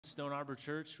Stone Arbor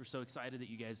Church. We're so excited that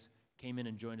you guys came in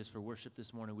and joined us for worship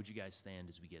this morning. Would you guys stand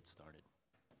as we get started?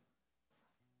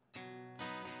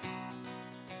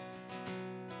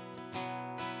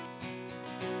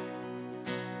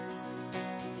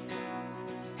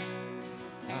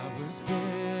 I was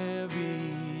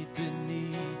buried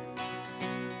beneath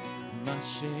my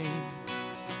shame.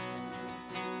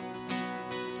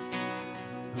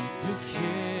 Who could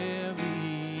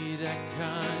carry that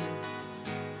kind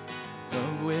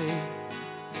of weight?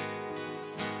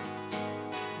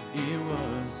 It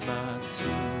was my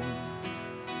tomb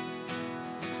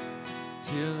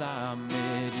till I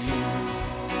met you.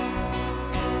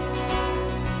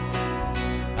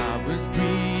 I was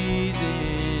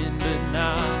breathing but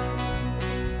not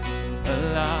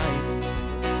alive.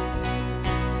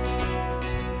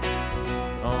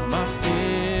 All my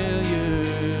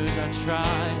failures I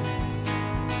tried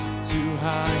to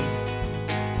hide.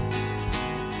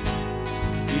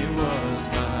 It was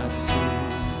my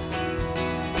tomb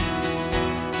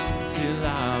till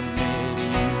I met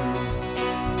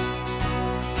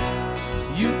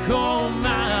you. You called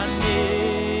my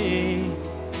name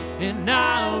and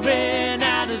I ran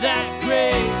out of that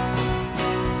grave,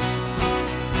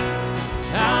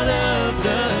 out of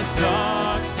the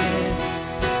darkness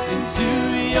into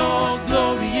your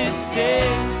glorious day.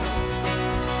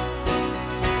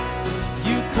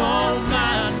 You called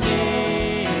my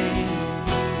name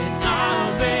and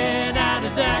I ran out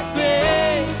of that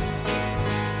grave,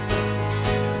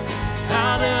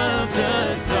 out of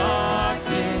the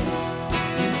darkness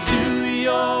into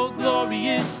your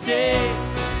glorious day.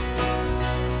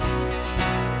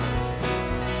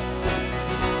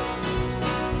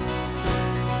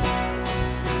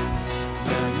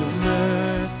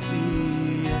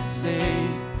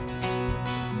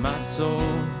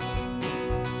 Soul.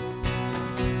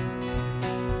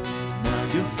 Now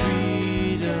your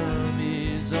freedom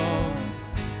is all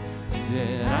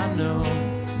that I know.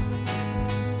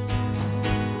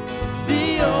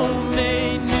 The old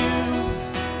made new,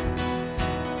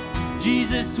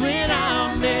 Jesus, when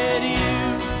I met you,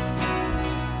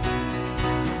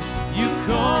 you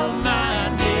called my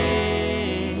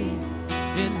name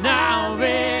and I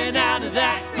ran out of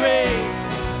that grave,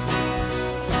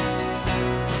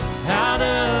 out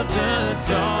of the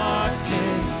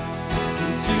darkness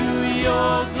into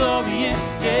your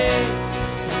glorious day.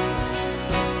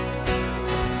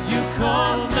 You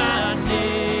called my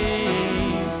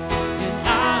name and I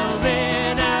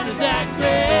ran out of that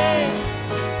grave,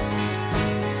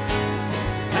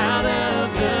 out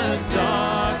of the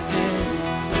darkness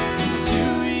into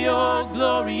your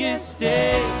glorious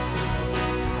day.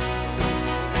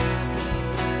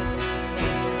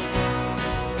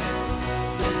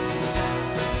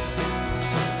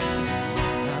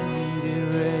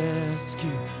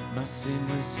 Sin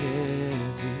was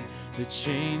heavy, the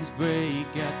chains break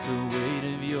at the weight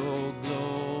of your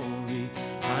glory.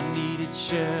 I needed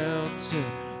shelter,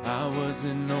 I was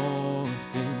an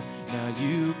orphan. Now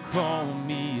you call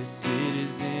me a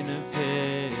citizen of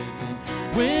heaven.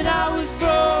 When I was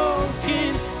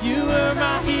broken, you were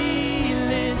my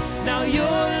healing. Now your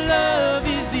love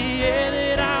is the air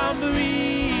that I'm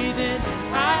breathing.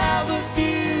 I have a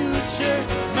future,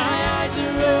 my eyes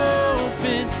are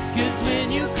open, 'cause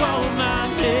when you call my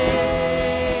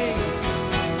name,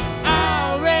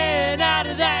 I ran out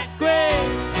of that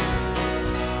grave,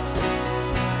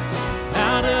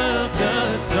 out of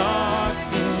the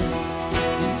darkness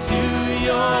into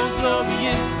your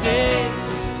glorious day.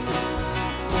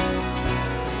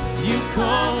 You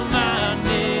call my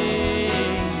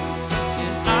name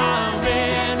and I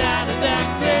ran out of that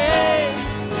grave,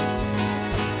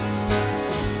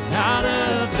 out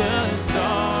of the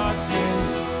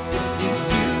darkness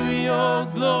into your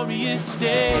glorious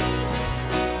day.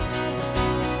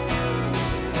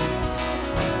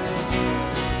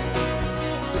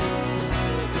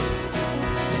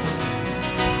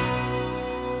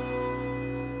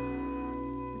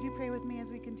 Would you pray with me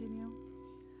as we continue?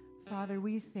 Father,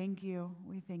 we thank you.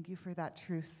 We thank you for that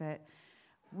truth that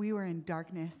we were in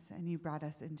darkness and you brought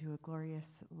us into a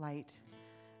glorious light.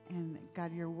 And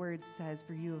God, your word says,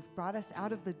 for you have brought us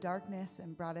out of the darkness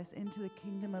and brought us into the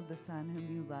kingdom of the Son whom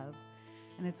you love.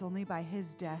 And it's only by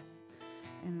his death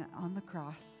and on the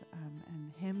cross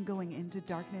and him going into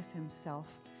darkness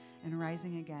himself and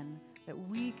rising again that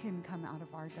we can come out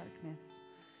of our darkness.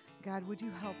 God, would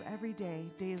you help every day,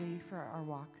 daily for our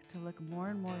walk to look more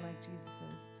and more like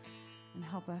Jesus' and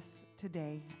help us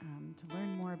today to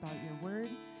learn more about your word,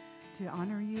 to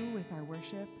honor you with our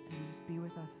worship, and just be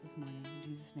with us this morning. In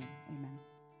Jesus' name, amen.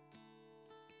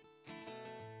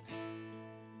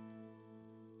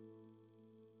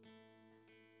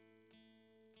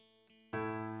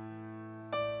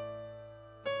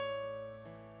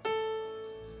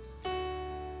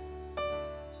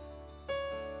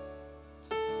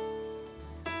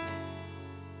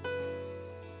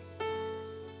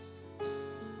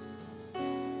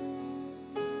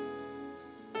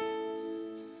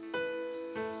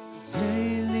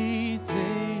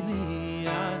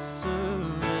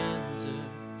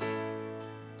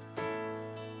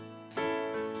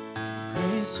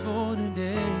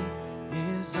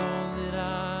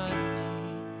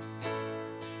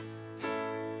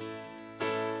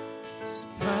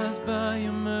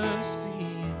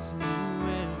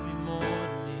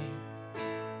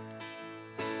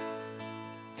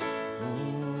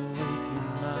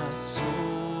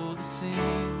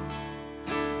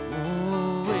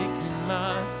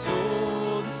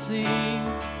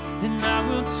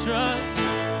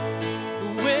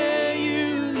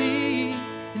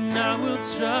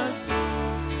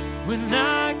 when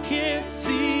I can't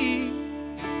see.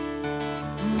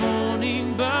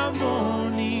 Morning by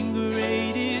morning,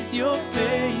 great is your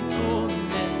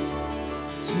faithfulness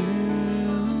to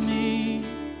me.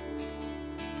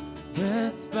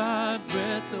 Breath by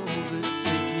breath,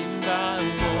 overtaken by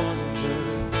wonder.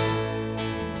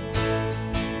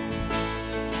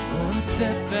 One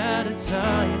step at a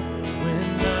time when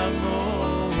I'm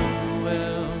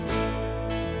overwhelmed.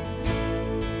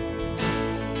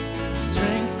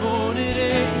 Strength for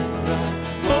today, but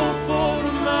hope for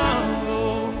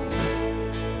tomorrow.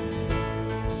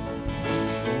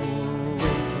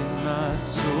 Awaken my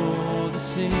soul to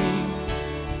sing.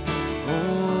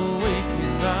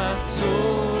 Awaken my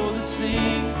soul to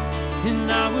sing.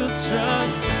 And I will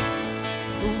trust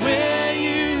where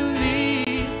you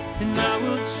lead. And I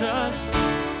will trust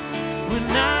when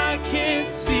I can't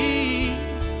see.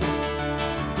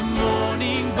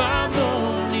 Morning by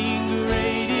morning,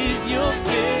 great is your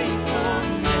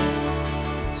faithfulness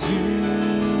to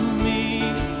me.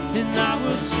 And I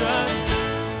will trust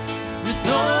with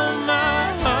all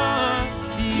my heart,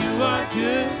 you are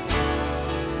good,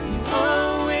 you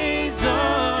always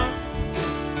are.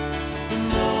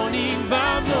 Morning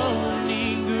by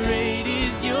morning, great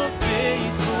is your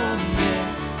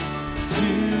faithfulness to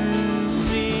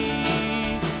me.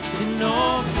 In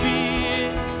all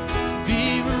fear,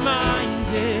 be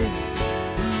reminded,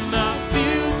 my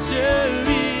future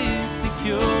is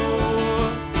secure.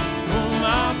 Oh,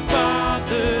 my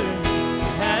Father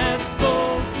has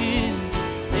spoken,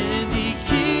 and He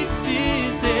keeps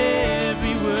His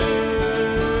every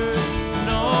word. In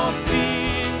all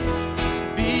fear,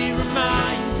 be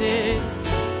reminded,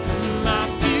 my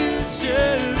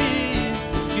future is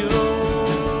secure.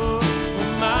 Oh,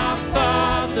 my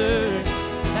Father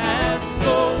has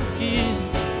spoken,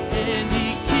 and He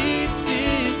keeps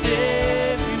His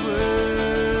every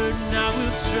word. And I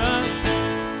will trust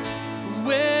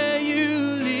where you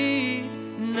lead,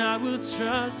 and I will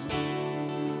trust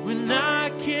when I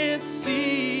can't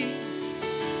see.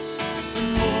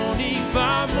 Morning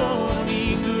by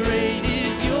morning, great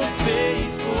is your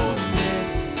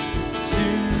faithfulness to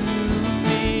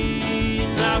me.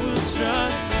 And I will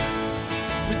trust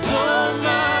with all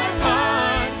my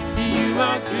heart, you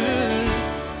are good,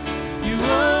 you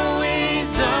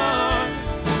always are.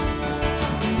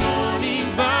 Morning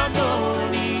by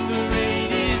morning,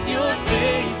 great is your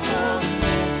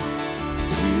faithfulness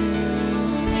to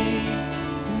me.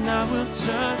 And I will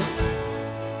trust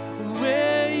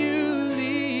where you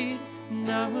lead, and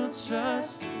I will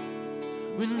trust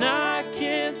when I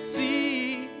can't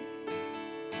see.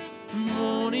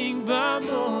 Morning by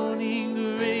morning,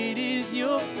 great is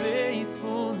your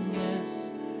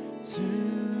faithfulness to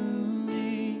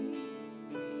me.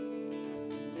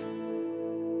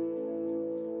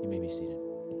 You may be seated.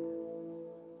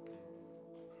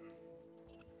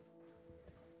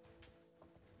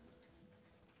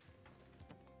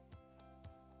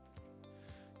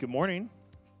 Good morning.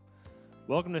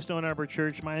 Welcome to Stone Harbor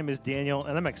Church. My name is Daniel,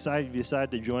 and I'm excited you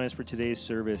decided to join us for today's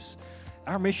service.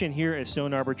 Our mission here at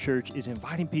Stone Harbor Church is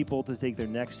inviting people to take their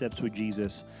next steps with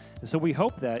Jesus. And so we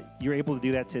hope that you're able to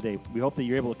do that today. We hope that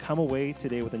you're able to come away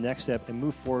today with the next step and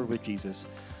move forward with Jesus.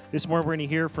 This morning, we're going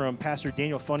to hear from Pastor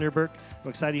Daniel Funderburk. I'm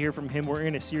excited to hear from him. We're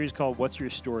in a series called What's Your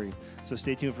Story? So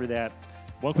stay tuned for that.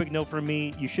 One quick note from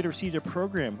me, you should have received a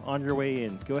program on your way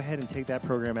in. Go ahead and take that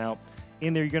program out.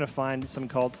 In there, you're going to find something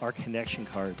called our connection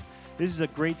card. This is a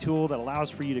great tool that allows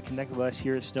for you to connect with us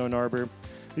here at Stone Harbor.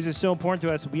 This is so important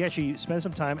to us. We actually spend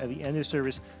some time at the end of the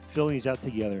service filling these out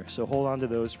together. So hold on to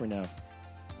those for now.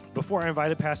 Before I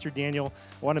invite Pastor Daniel,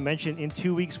 I want to mention in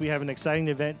 2 weeks we have an exciting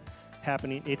event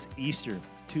happening. It's Easter.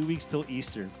 2 weeks till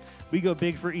Easter. We go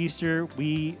big for Easter.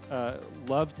 We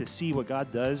love to see what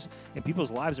God does in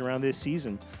people's lives around this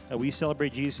season. We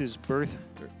celebrate Jesus'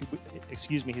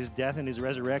 his death and his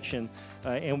resurrection.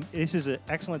 And this is an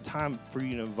excellent time for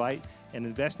you to invite and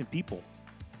invest in people.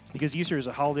 Because Easter is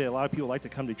a holiday a lot of people like to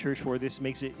come to church for. This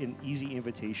makes it an easy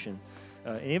invitation.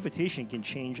 An invitation can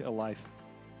change a life.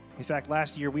 In fact,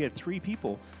 last year we had 3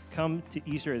 people come to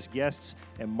Easter as guests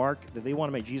and mark that they want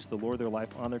to make Jesus the Lord of their life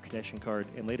on their connection card,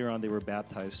 and later on they were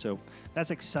baptized. So that's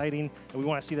exciting, and we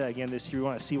want to see that again this year. We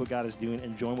want to see what God is doing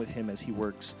and join with him as he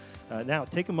works. Now,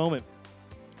 take a moment.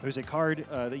 There's a card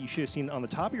that you should have seen on the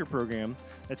top of your program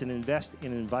that's an Invest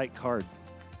and Invite card.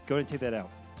 Go ahead and take that out.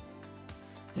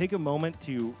 Take a moment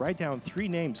to write down 3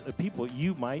 names of people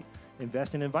you might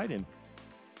invest and invite in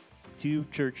to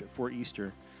church for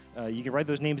Easter. You can write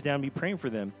those names down and be praying for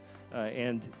them.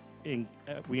 And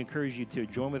we encourage you to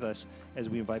join with us as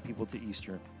we invite people to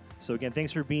Easter. So again,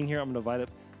 thanks for being here. I'm going to invite up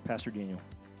Pastor Daniel.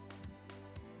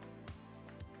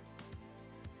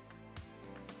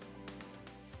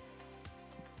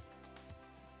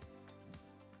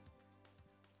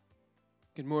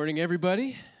 Good morning,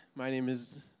 everybody. My name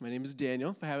is Daniel,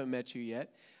 if I haven't met you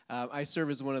yet. I serve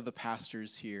as one of the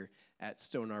pastors here at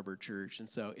Stone Arbor Church, and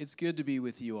so it's good to be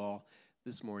with you all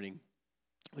this morning.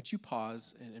 Would you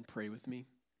pause and pray with me?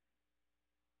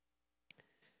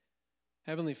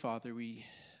 Heavenly Father, we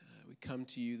come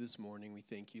to you this morning. We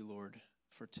thank you, Lord,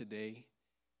 for today.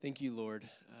 Thank you, Lord,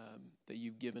 that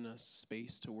you've given us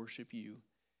space to worship you.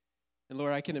 And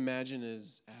Lord, I can imagine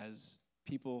as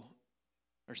people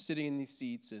are sitting in these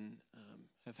seats and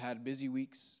have had busy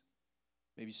weeks,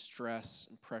 maybe stress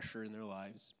and pressure in their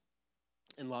lives,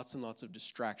 and lots of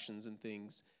distractions and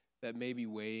things that may be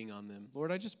weighing on them.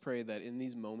 Lord, I just pray that in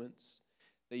these moments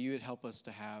that you would help us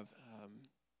to have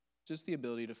just the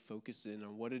ability to focus in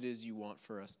on what it is you want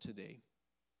for us today.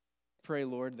 Pray,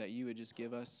 Lord, that you would just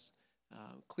give us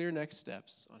clear next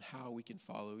steps on how we can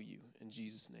follow you. In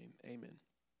Jesus' name, amen.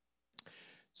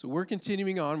 So we're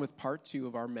continuing on with part 2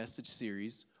 of our message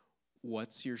series,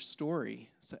 What's Your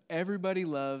Story? So everybody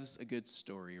loves a good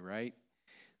story, right?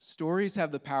 Stories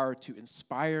have the power to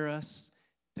inspire us,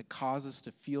 to cause us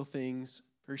to feel things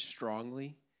very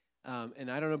strongly.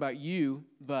 And I don't know about you,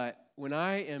 but when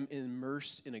I am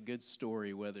immersed in a good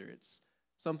story, whether it's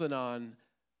something on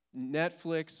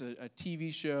Netflix, a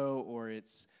TV show, or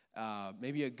it's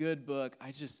maybe a good book,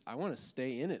 I want to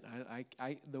stay in it.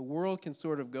 The world can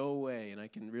sort of go away, and I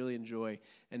can really enjoy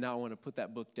and not want to put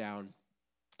that book down.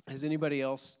 Has anybody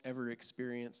else ever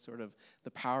experienced sort of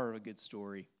the power of a good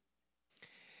story?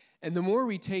 And the more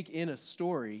we take in a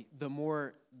story, the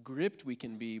more gripped we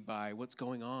can be by what's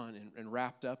going on and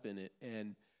wrapped up in it.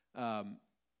 And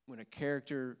when a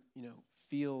character,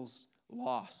 feels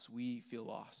loss, we feel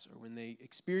loss. Or when they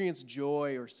experience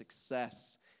joy or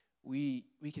success, we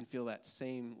can feel that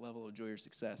same level of joy or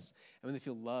success. And when they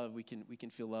feel love, we can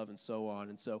feel love, and so on.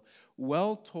 And so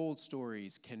well-told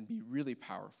stories can be really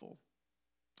powerful.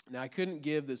 Now, I couldn't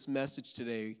give this message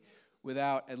today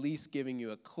without at least giving you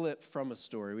a clip from a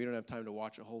story. We don't have time to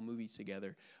watch a whole movie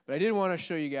together. But I did want to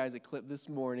show you guys a clip this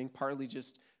morning, partly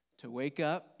just to wake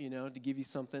up, to give you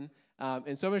something.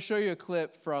 And so I'm going to show you a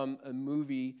clip from a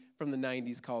movie from the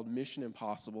 90s called Mission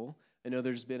Impossible. I know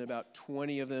there's been about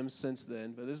 20 of them since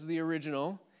then, but this is the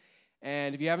original.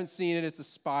 And if you haven't seen it, it's a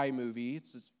spy movie.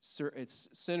 It's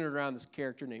centered around this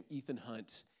character named Ethan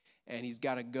Hunt. And he's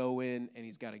got to go in and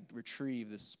he's got to retrieve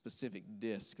this specific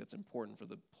disc that's important for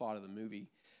the plot of the movie.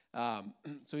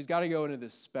 So he's got to go into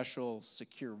this special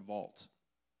secure vault.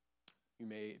 You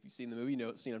may, if you've seen the movie, know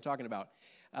what scene I'm talking about.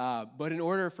 But in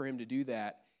order for him to do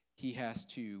that, he has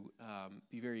to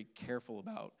be very careful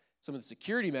about some of the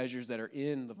security measures that are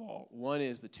in the vault. One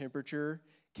is the temperature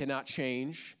cannot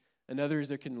change. Another is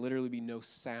there can literally be no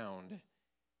sound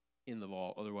in the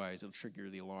vault. Otherwise, it'll trigger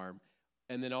the alarm.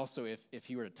 And then also, if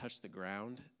he were to touch the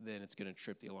ground, then it's going to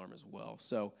trip the alarm as well.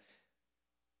 So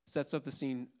sets up the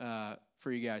scene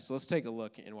for you guys. So let's take a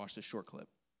look and watch this short clip.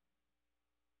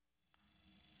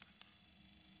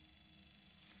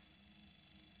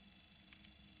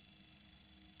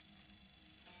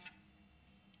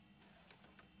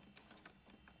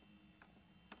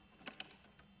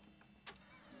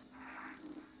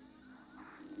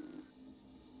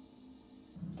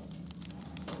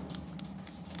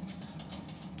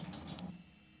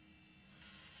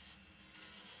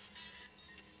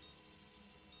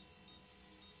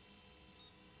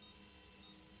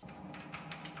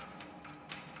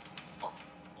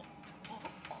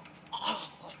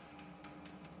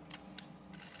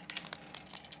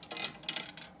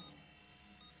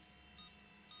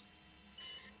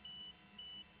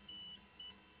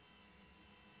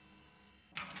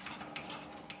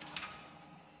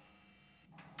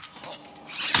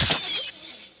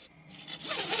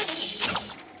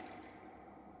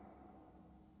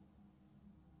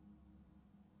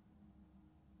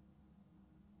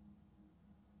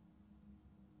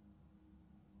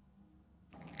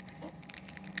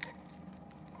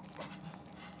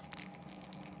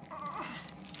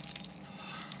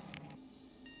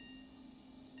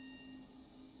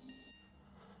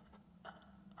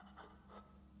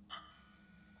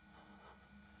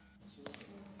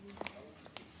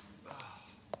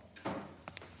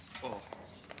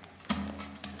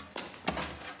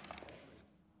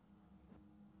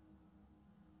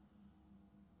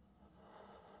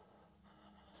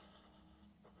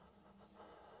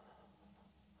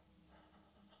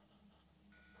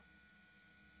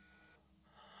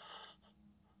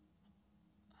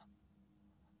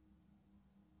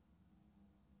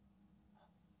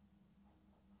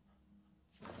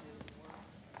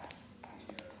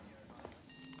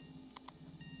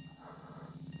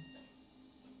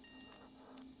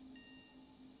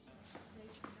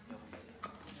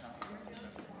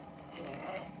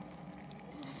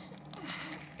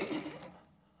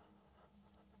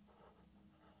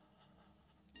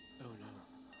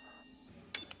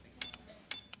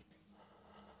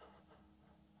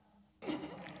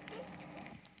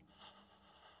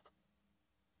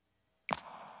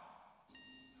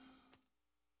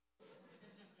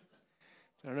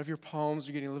 I don't know if your palms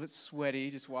are getting a little bit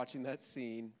sweaty just watching that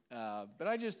scene, but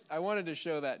I wanted to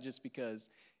show that just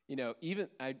because, even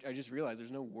I just realized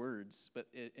there's no words,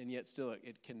 and yet still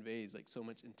it conveys like so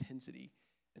much intensity.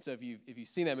 And so if you've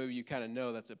seen that movie, you kind of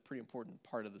know that's a pretty important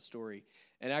part of the story.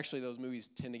 And actually, those movies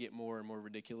tend to get more and more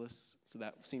ridiculous. So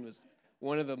that scene was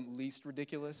one of the least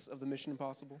ridiculous of the Mission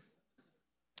Impossible.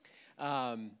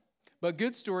 But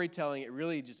good storytelling, it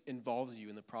really just involves you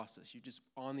in the process. You're just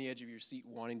on the edge of your seat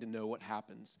wanting to know what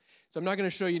happens. So I'm not going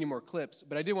to show you any more clips,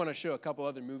 but I did want to show a couple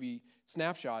other movie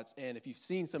snapshots. And if you've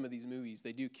seen some of these movies,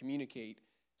 they do communicate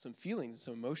some feelings,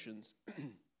 some emotions.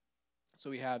 So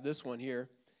we have this one here.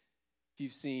 If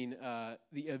you've seen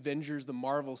the Avengers, the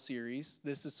Marvel series,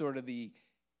 this is sort of the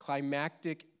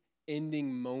climactic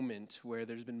ending moment where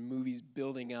there's been movies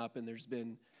building up and there's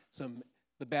been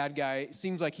the bad guy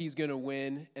seems like he's going to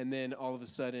win, and then all of a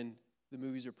sudden the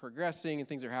movies are progressing and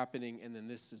things are happening, and then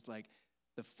this is like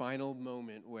the final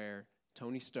moment where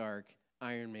Tony Stark,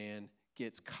 Iron Man,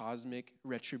 gets cosmic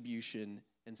retribution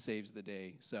and saves the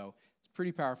day. So it's a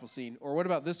pretty powerful scene. Or what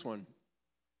about this one?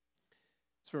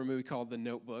 It's from a movie called The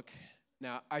Notebook.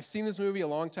 Now, I've seen this movie a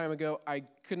long time ago. I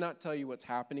could not tell you what's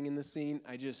happening in this scene.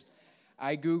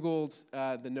 I Googled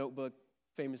The Notebook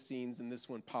famous scenes, and this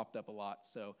one popped up a lot.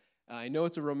 So I know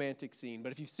it's a romantic scene,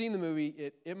 but if you've seen the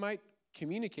movie, it might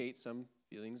communicate some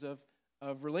feelings of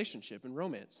relationship and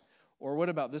romance. Or what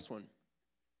about this one?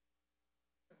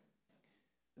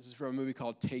 This is from a movie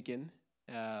called Taken.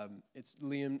 It's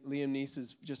Liam Neeson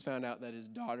has just found out that his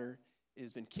daughter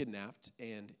has been kidnapped,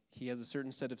 and he has a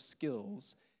certain set of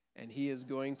skills, and he is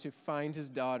going to find his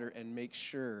daughter and make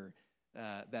sure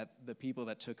that the people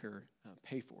that took her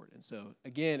pay for it. And so,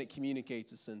 again, it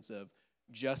communicates a sense of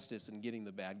justice and getting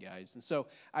the bad guys. And so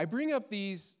I bring up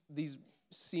these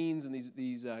scenes and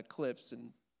these clips and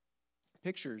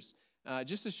pictures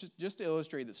just to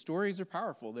illustrate that stories are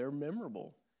powerful. They're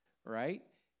memorable, right?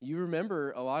 You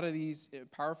remember a lot of these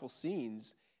powerful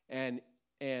scenes, and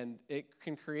it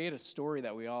can create a story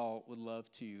that we all would love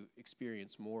to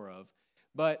experience more of.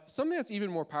 But something that's even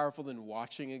more powerful than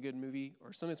watching a good movie,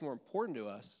 or something that's more important to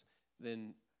us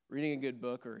than reading a good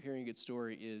book or hearing a good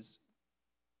story is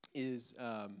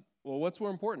what's more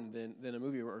important than a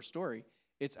movie or a story?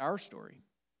 It's our story,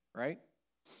 right?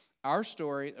 Our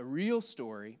story, a real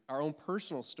story, our own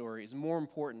personal story is more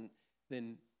important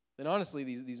than honestly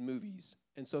these movies.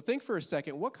 And so think for a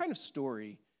second, what kind of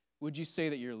story would you say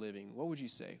that you're living? What would you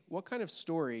say? What kind of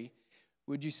story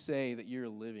would you say that you're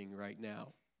living right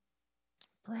now?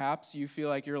 Perhaps you feel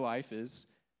like your life is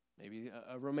maybe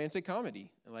a romantic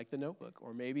comedy, like The Notebook.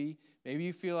 Or maybe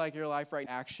you feel like your life right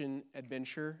action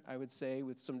adventure, I would say,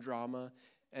 with some drama,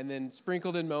 and then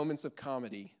sprinkled in moments of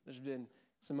comedy. There's been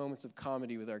some moments of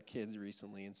comedy with our kids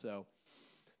recently,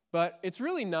 but it's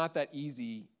really not that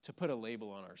easy to put a label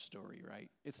on our story,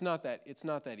 right? It's not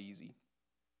that easy.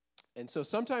 And so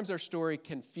sometimes our story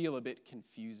can feel a bit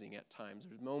confusing at times.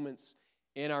 There's moments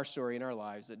in our story, in our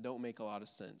lives, that don't make a lot of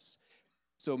sense.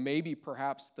 So maybe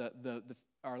perhaps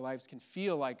our lives can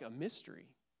feel like a mystery.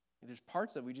 There's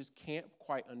parts that we just can't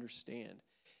quite understand.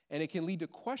 And it can lead to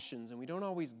questions, and we don't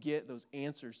always get those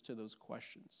answers to those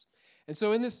questions. And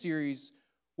so in this series,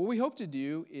 what we hope to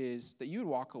do is that you would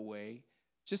walk away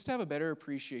just to have a better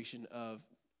appreciation of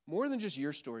more than just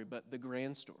your story, but the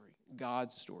grand story,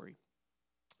 God's story.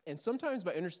 And sometimes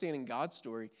by understanding God's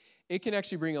story, it can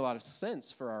actually bring a lot of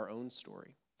sense for our own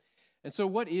story. And so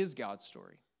what is God's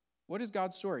story? What is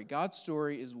God's story? God's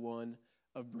story is one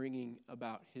of bringing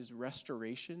about his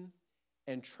restoration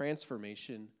and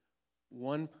transformation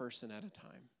one person at a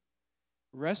time.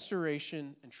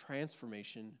 Restoration and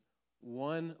transformation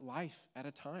one life at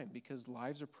a time, because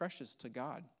lives are precious to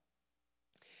God.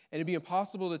 And it'd be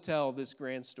impossible to tell this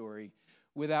grand story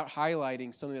without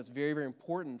highlighting something that's very, very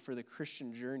important for the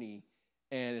Christian journey,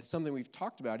 and it's something we've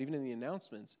talked about even in the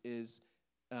announcements, is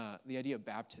the idea of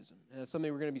baptism. And that's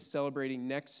something we're going to be celebrating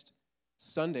next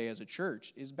Sunday as a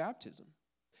church, is baptism.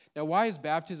 Now, why is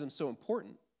baptism so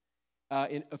important?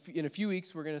 In a few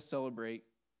weeks, we're going to celebrate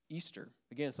Easter.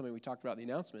 Again, something we talked about in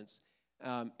the announcements.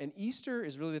 And Easter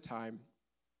is really the time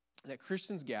that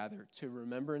Christians gather to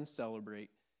remember and celebrate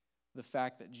the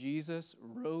fact that Jesus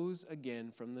rose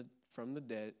again from the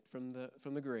dead, from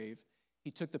the grave.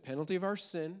 He took the penalty of our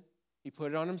sin. He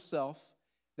put it on himself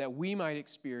that we might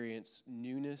experience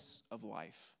newness of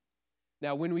life.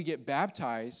 Now, when we get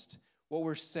baptized, what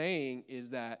we're saying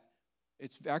is that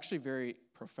it's actually very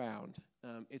profound.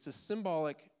 It's a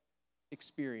symbolic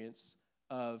experience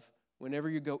of whenever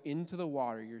you go into the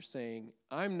water, you're saying,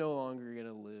 I'm no longer going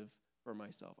to live for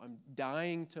myself. I'm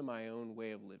dying to my own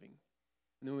way of living.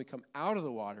 And then when we come out of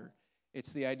the water,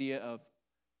 it's the idea of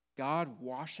God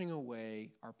washing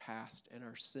away our past and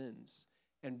our sins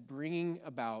and bringing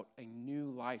about a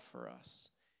new life for us.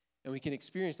 And we can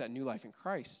experience that new life in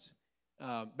Christ.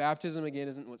 Baptism, again,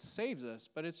 isn't what saves us,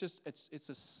 but it's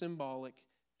a symbolic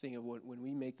thing of when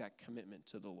we make that commitment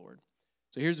to the Lord.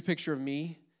 So here's a picture of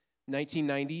me,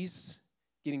 1990s,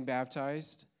 getting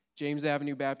baptized. James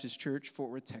Avenue Baptist Church,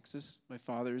 Fort Worth, Texas. My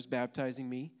father is baptizing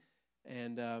me.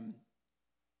 And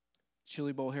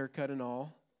chili bowl haircut and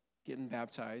all, getting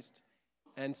baptized.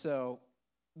 And so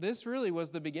this really was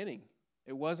the beginning.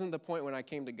 It wasn't the point when I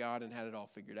came to God and had it all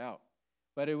figured out.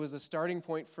 But it was a starting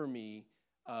point for me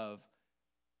of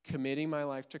committing my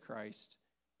life to Christ,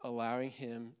 allowing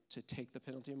him to take the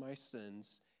penalty of my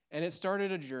sins. And it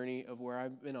started a journey of where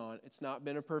I've been on. It's not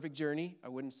been a perfect journey. I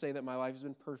wouldn't say that my life has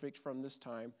been perfect from this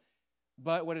time.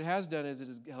 But what it has done is it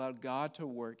has allowed God to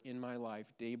work in my life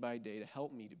day by day to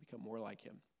help me to become more like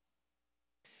him.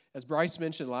 As Bryce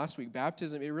mentioned last week,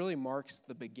 baptism, it really marks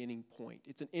the beginning point.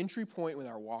 It's an entry point with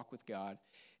our walk with God.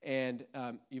 And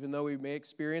even though we may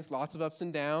experience lots of ups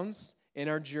and downs in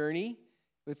our journey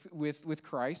with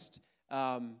Christ,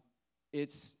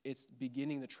 it's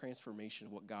beginning the transformation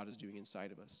of what God is doing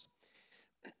inside of us.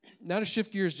 Now to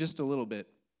shift gears just a little bit,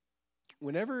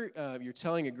 whenever you're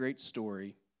telling a great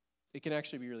story, it can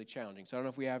actually be really challenging. So I don't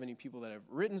know if we have any people that have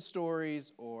written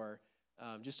stories or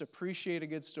just appreciate a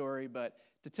good story, but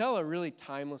to tell a really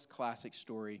timeless classic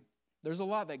story, there's a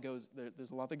lot that goes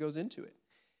into it.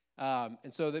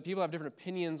 And so that people have different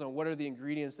opinions on what are the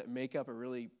ingredients that make up a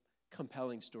really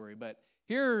compelling story. But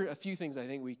here are a few things I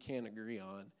think we can agree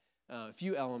on, a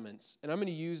few elements. And I'm going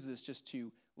to use this just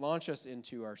to launch us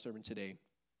into our sermon today.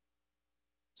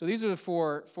 So these are the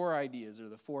four ideas, or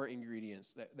the four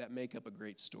ingredients that make up a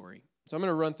great story. So I'm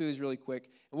going to run through these really quick,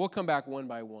 and we'll come back one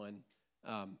by one.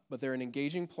 But they're an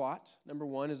engaging plot. Number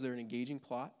one is they're an engaging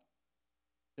plot.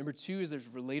 Number two is there's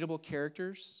relatable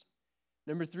characters.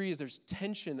 Number three is there's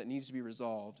tension that needs to be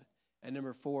resolved. And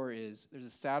number four is there's a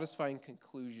satisfying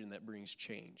conclusion that brings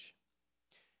change.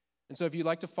 And so if you'd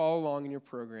like to follow along in your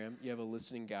program, you have a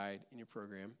listening guide in your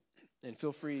program. And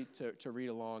feel free to read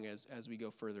along as we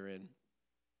go further in.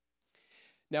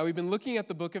 Now, we've been looking at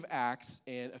the book of Acts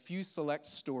and a few select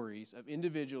stories of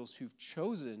individuals who've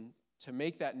chosen to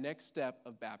make that next step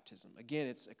of baptism. Again,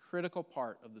 it's a critical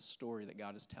part of the story that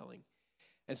God is telling.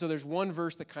 And so there's one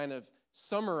verse that kind of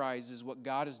summarizes what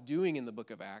God is doing in the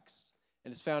book of Acts,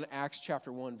 and it's found in Acts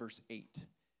chapter 1, verse 8.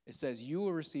 It says, you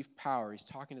will receive power. He's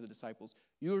talking to the disciples.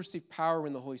 You will receive power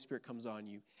when the Holy Spirit comes on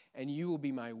you, and you will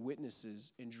be my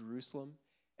witnesses in Jerusalem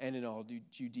and in all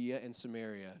Judea and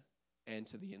Samaria and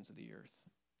to the ends of the earth.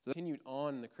 So that continued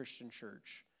on in the Christian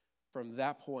church from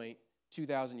that point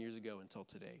 2,000 years ago until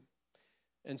today.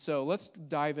 And so let's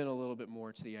dive in a little bit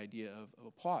more to the idea of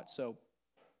a plot. So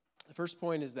the first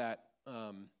point is that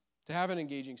to have an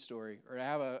engaging story, or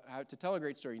to tell a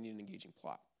great story, you need an engaging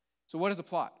plot. So what is a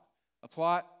plot? A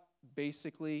plot,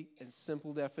 basically, in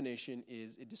simple definition,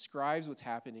 is it describes what's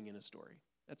happening in a story.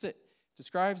 That's it. It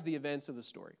describes the events of the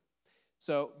story.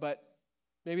 So, but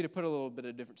maybe to put a little bit of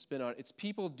a different spin on it, it's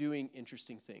people doing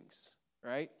interesting things,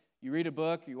 right? You read a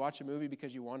book, you watch a movie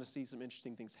because you want to see some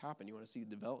interesting things happen. You want to see the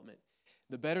development.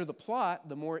 The better the plot,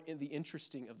 the more the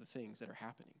interesting of the things that are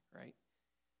happening, right?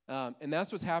 And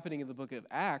that's what's happening in the book of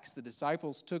Acts. The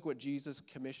disciples took what Jesus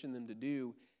commissioned them to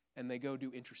do, and they go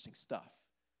do interesting stuff.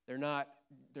 They're not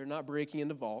breaking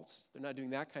into vaults. They're not doing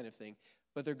that kind of thing.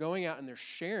 But they're going out and they're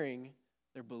sharing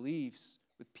their beliefs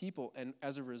with people. And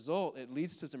as a result, it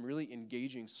leads to some really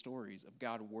engaging stories of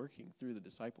God working through the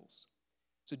disciples.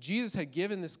 So Jesus had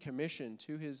given this commission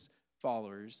to his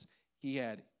followers. He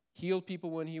had healed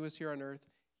people when he was here on earth.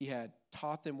 He had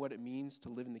taught them what it means to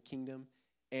live in the kingdom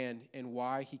and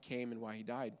why he came and why he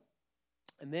died.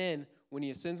 And then when he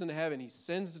ascends into heaven, he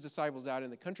sends his disciples out in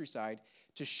the countryside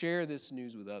to share this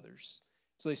news with others.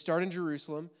 So they start in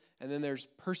Jerusalem, and then there's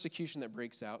persecution that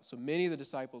breaks out. So many of the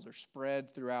disciples are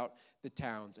spread throughout the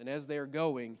towns. And as they're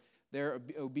going, they're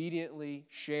obediently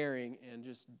sharing and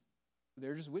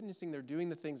they're just witnessing. They're doing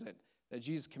the things that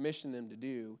Jesus commissioned them to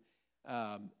do.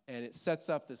 And it sets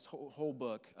up this whole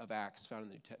book of Acts found in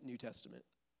the New Testament.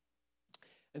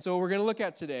 And so what we're going to look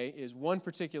at today is one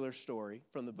particular story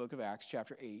from the book of Acts,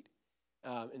 chapter 8,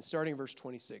 and starting in verse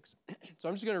 26. So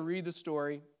I'm just going to read the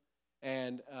story,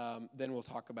 and then we'll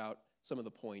talk about some of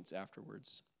the points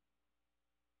afterwards.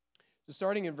 So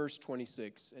starting in verse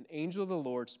 26, an angel of the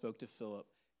Lord spoke to Philip,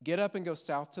 "Get up and go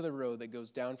south to the road that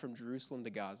goes down from Jerusalem to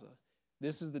Gaza.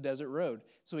 This is the desert road."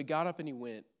 So he got up and he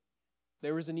went.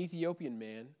 There was an Ethiopian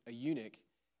man, a eunuch,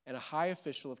 and a high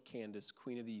official of Candace,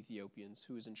 queen of the Ethiopians,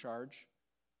 who was in charge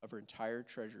of her entire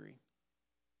treasury.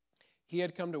 He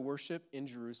had come to worship in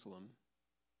Jerusalem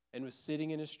and was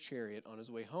sitting in his chariot on his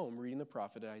way home, reading the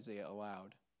prophet Isaiah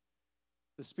aloud.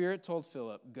 The Spirit told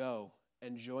Philip, "Go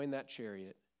and join that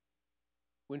chariot."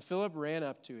 When Philip ran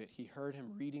up to it, he heard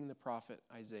him reading the prophet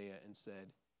Isaiah and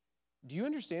said, "Do you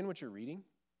understand what you're reading?"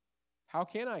 "How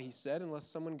can I," he said, "unless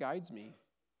someone guides me?"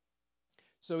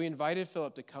 So he invited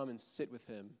Philip to come and sit with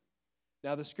him.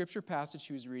 Now the scripture passage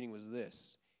he was reading was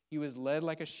this: "He was led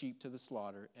like a sheep to the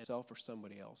slaughter, and himself for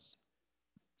someone else.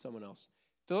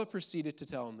 Philip proceeded to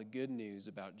tell him the good news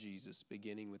about Jesus,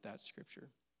 beginning with that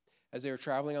scripture. As they were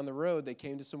traveling on the road, they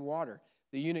came to some water.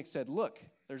 The eunuch said, "Look,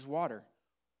 there's water.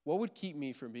 What would keep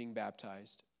me from being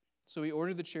baptized?" So he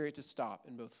ordered the chariot to stop,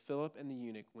 and both Philip and the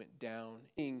eunuch went down,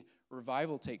 seeing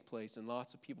revival take place and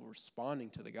lots of people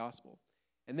responding to the gospel.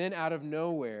 And then out of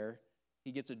nowhere,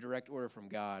 he gets a direct order from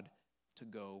God to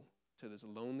go to this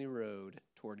lonely road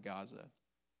toward Gaza.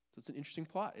 So it's an interesting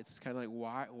plot. It's kind of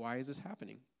like, why is this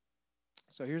happening?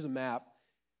 So here's a map,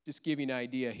 just to give you an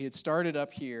idea. He had started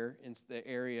up here in the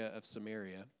area of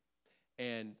Samaria,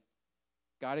 and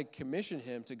God had commissioned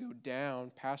him to go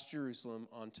down past Jerusalem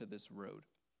onto this road.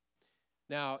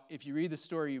 Now, if you read the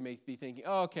story, you may be thinking,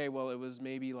 oh, okay, well, it was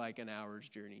maybe like an hour's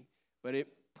journey. But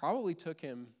it probably took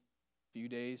him a few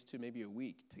days to maybe a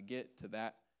week to get to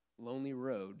that lonely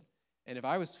road. And if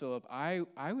I was Philip, I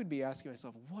would be asking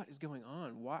myself, what is going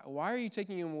on? Why are you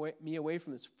taking me away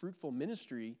from this fruitful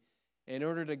ministry in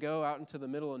order to go out into the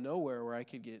middle of nowhere where I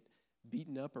could get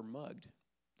beaten up or mugged?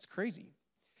 It's crazy.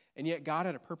 And yet God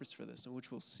had a purpose for this,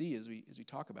 which we'll see as we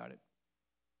talk about it.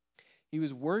 He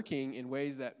was working in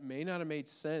ways that may not have made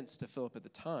sense to Philip at the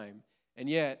time, and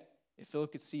yet if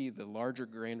Philip could see the larger,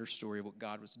 grander story of what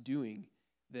God was doing,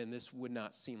 then this would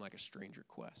not seem like a strange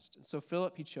request. And so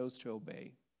Philip, he chose to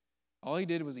obey. All he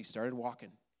did was he started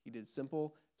walking. He did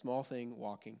simple, small thing,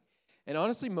 walking. And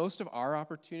honestly, most of our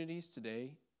opportunities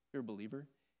today, if you're a believer,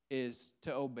 is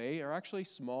to obey are actually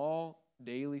small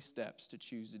daily steps to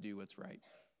choose to do what's right.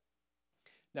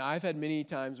 Now, I've had many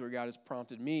times where God has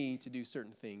prompted me to do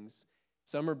certain things.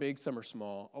 Some are big, some are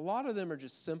small. A lot of them are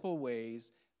just simple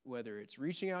ways, whether it's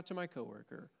reaching out to my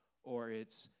coworker or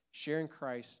it's sharing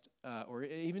Christ or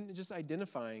even just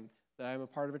identifying that I'm a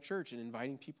part of a church and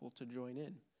inviting people to join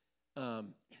in.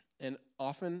 And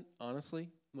often, honestly,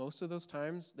 most of those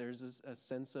times, there's a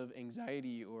sense of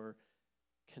anxiety or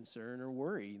concern or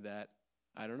worry that,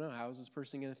 I don't know, how is this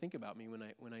person going to think about me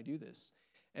when I do this?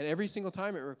 And every single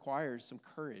time it requires some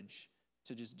courage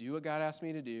to just do what God asked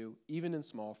me to do, even in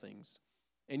small things.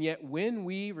 And yet when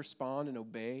we respond and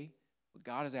obey what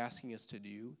God is asking us to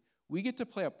do, we get to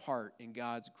play a part in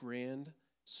God's grand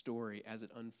story as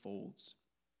it unfolds.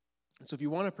 And so if you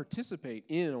want to participate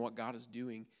in what God is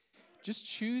doing, just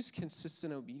choose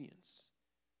consistent obedience.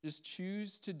 Just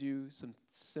choose to do some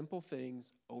simple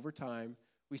things over time.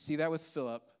 We see that with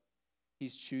Philip.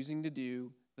 He's choosing to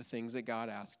do the things that God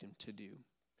asked him to do.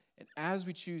 And as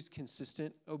we choose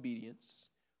consistent obedience,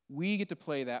 we get to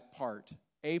play that part,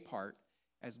 a part,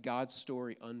 as God's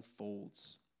story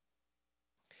unfolds.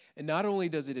 And not only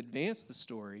does it advance the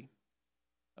story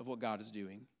of what God is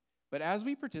doing, but as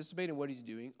we participate in what he's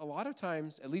doing, a lot of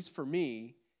times, at least for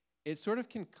me, it sort of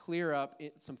can clear up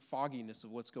some fogginess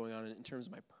of what's going on in terms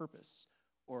of my purpose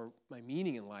or my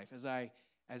meaning in life as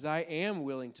I am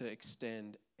willing to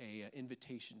extend an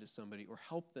invitation to somebody or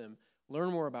help them learn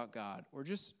more about God or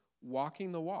just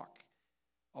walking the walk.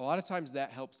 A lot of times that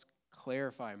helps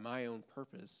clarify my own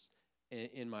purpose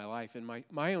in my life, and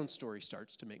my own story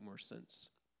starts to make more sense.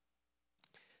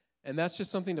 And that's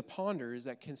just something to ponder, is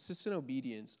that consistent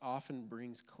obedience often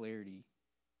brings clarity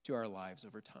to our lives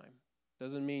over time.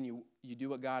 Doesn't mean you do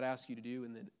what God asks you to do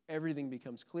and then everything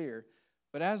becomes clear,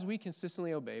 but as we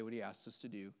consistently obey what he asks us to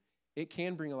do, it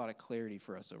can bring a lot of clarity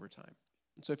for us over time.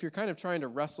 And so if you're kind of trying to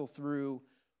wrestle through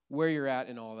where you're at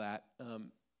and all that,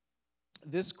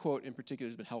 this quote in particular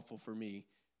has been helpful for me.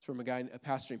 It's from a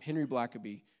pastor named Henry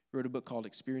Blackaby, who wrote a book called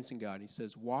Experiencing God. And he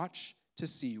says, watch to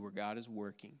see where God is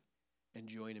working and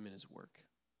join him in his work.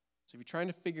 So if you're trying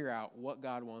to figure out what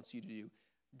God wants you to do,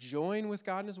 join with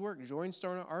God in his work. Join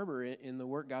Stone Arbor in the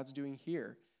work God's doing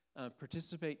here.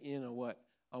 Participate in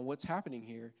on what's happening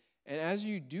here. And as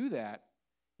you do that,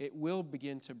 it will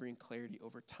begin to bring clarity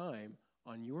over time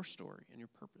on your story and your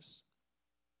purpose.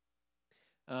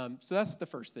 So that's the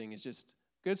first thing, is just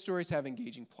good stories have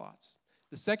engaging plots.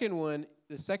 The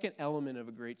second element of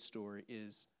a great story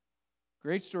is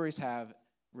great stories have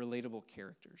relatable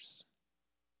characters.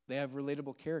 They have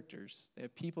relatable characters. They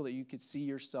have people that you could see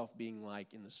yourself being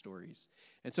like in the stories.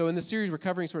 And so in the series, we're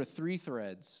covering sort of three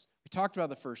threads. We talked about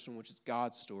the first one, which is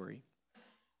God's story.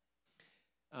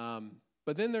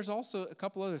 But then there's also a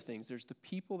couple other things. There's the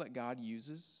people that God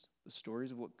uses, the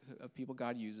stories of people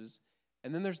God uses,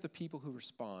 and then there's the people who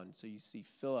respond. So you see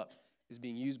Philip is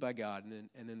being used by God,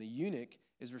 and then the eunuch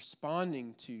is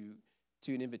responding to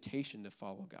an invitation to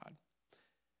follow God.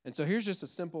 And so here's just a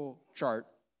simple chart.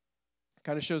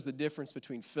 Kind of shows the difference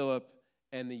between Philip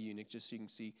and the eunuch, just so you can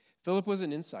see. Philip was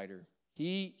an insider.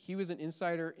 He was an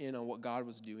insider in on what God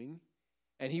was doing,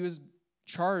 and he was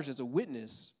charged as a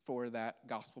witness for that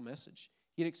gospel message.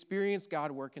 He had experienced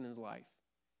God work in his life,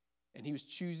 and he was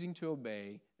choosing to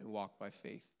obey and walk by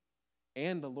faith.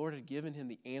 And the Lord had given him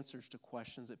the answers to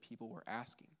questions that people were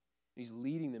asking. He's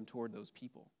leading them toward those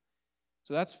people.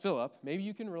 So that's Philip. Maybe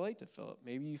you can relate to Philip.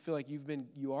 Maybe you feel like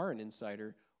you are an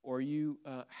insider, or you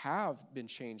have been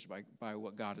changed by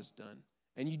what God has done,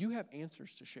 and you do have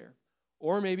answers to share.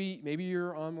 Or maybe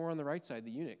you're more on the right side,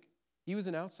 the eunuch. He was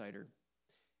an outsider.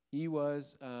 He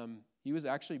was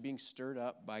actually being stirred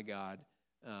up by God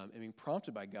and being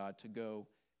prompted by God to go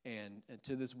and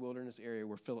to this wilderness area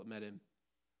where Philip met him.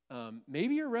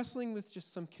 Maybe you're wrestling with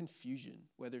just some confusion,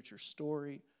 whether it's your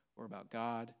story or about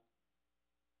God.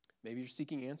 Maybe you're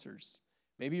seeking answers.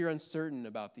 Maybe you're uncertain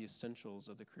about the essentials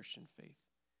of the Christian faith.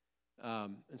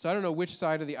 And so I don't know which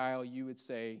side of the aisle you would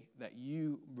say that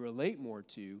you relate more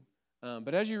to,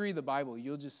 but as you read the Bible,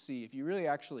 you'll just see, if you really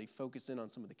actually focus in on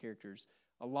some of the characters,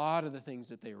 a lot of the things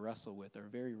that they wrestle with are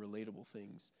very relatable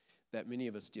things that many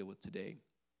of us deal with today.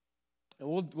 And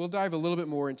we'll dive a little bit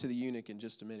more into the eunuch in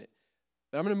just a minute.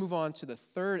 But I'm going to move on to the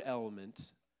third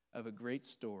element of a great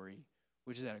story,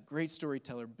 which is that a great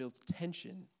storyteller builds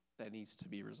tension that needs to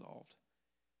be resolved.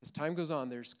 As time goes on,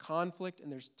 there's conflict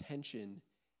and there's tension,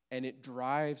 and it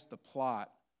drives the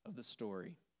plot of the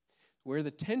story. Where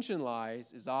the tension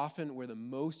lies is often where the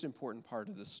most important part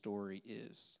of the story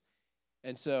is.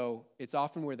 And so it's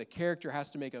often where the character has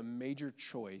to make a major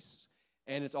choice,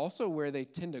 and it's also where they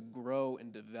tend to grow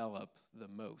and develop the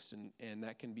most, and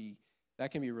that can be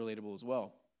relatable as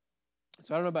well.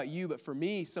 So I don't know about you, but for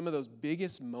me, some of those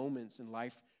biggest moments in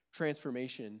life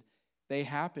transformation, they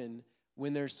happen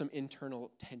when there's some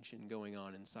internal tension going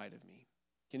on inside of me.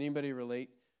 Can anybody relate?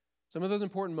 Some of those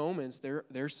important moments,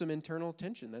 there's some internal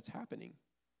tension that's happening.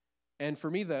 And for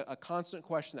me, a constant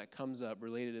question that comes up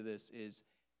related to this is,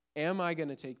 am I going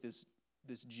to take this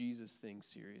Jesus thing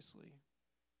seriously?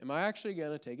 Am I actually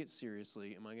going to take it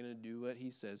seriously? Am I going to do what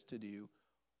he says to do?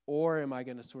 Or am I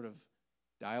going to sort of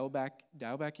dial back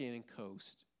in and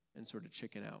coast and sort of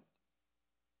chicken out?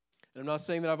 And I'm not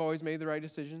saying that I've always made the right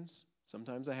decisions.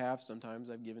 Sometimes I have. Sometimes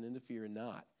I've given into fear and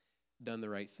not done the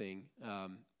right thing.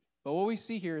 But what we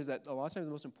see here is that a lot of times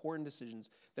the most important decisions,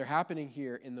 they're happening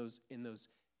here in those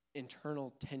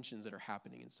internal tensions that are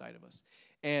happening inside of us.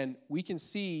 And we can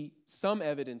see some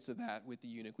evidence of that with the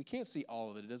eunuch. We can't see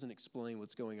all of it. It doesn't explain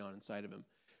what's going on inside of him.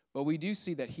 But we do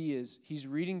see that he's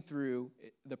reading through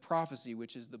the prophecy,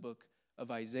 which is the book of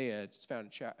Isaiah. It's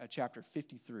found in chapter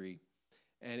 53.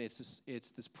 And it's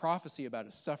this prophecy about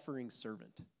a suffering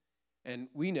servant. And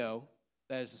we know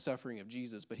that it's the suffering of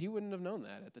Jesus, but he wouldn't have known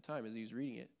that at the time as he was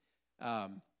reading it.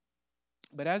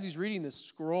 But as he's reading this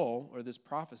scroll or this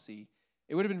prophecy,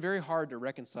 it would have been very hard to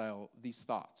reconcile these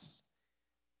thoughts.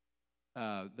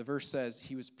 The verse says,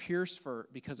 he was pierced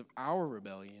because of our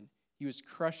rebellion. He was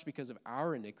crushed because of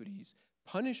our iniquities.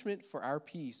 Punishment for our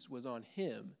peace was on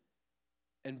him,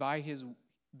 and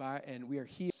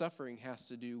suffering has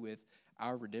to do with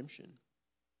our redemption.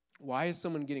 Why is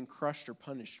someone getting crushed or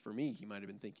punished for me? He might have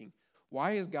been thinking.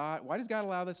 Why does God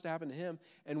allow this to happen to him?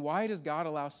 And why does God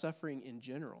allow suffering in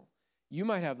general? You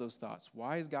might have those thoughts.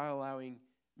 Why is God allowing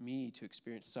me to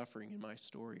experience suffering in my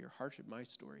story or hardship in my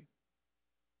story?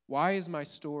 Why is my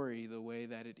story the way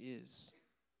that it is?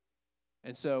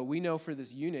 And so we know for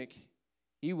this eunuch,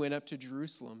 he went up to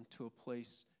Jerusalem to a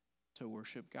place to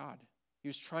worship God. He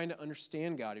was trying to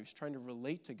understand God. He was trying to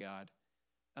relate to God.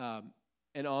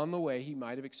 And on the way, he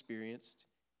might have experienced,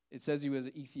 it says he was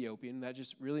an Ethiopian. That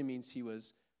just really means he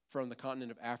was from the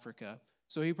continent of Africa.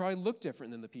 So he probably looked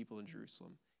different than the people in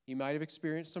Jerusalem. He might have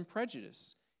experienced some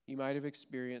prejudice. He might have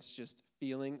experienced just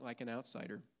feeling like an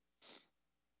outsider.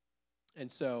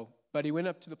 And so, but he went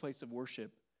up to the place of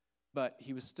worship, but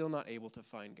he was still not able to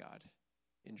find God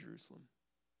in Jerusalem.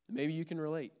 Maybe you can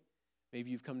relate.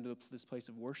 Maybe you've come to this place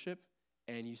of worship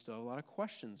and you still have a lot of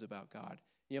questions about God.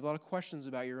 You have a lot of questions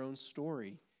about your own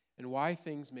story and why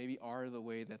things maybe are the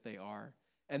way that they are.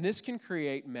 And this can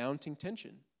create mounting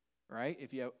tension, right?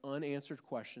 If you have unanswered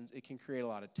questions, it can create a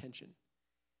lot of tension.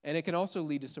 And it can also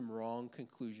lead to some wrong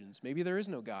conclusions. Maybe there is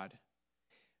no God.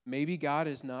 Maybe God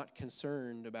is not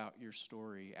concerned about your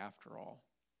story after all.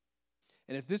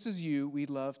 And if this is you, we'd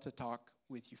love to talk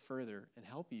with you further and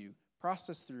help you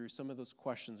process through some of those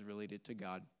questions related to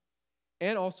God,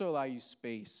 and also allow you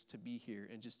space to be here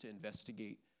and just to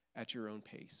investigate at your own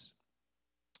pace.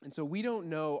 And so we don't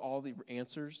know all the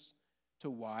answers to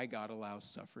why God allows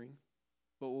suffering,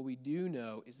 but what we do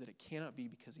know is that it cannot be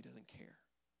because he doesn't care.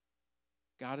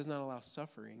 God does not allow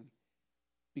suffering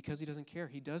because he doesn't care.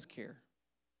 He does care.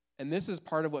 And this is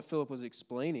part of what Philip was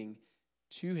explaining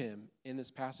to him in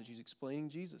this passage. He's explaining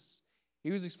Jesus.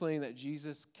 He was explaining that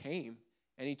Jesus came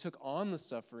and he took on the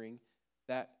suffering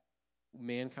that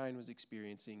mankind was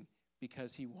experiencing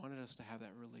because he wanted us to have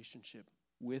that relationship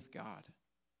with God.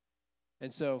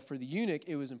 And so for the eunuch,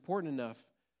 it was important enough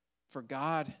for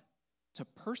God to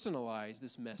personalize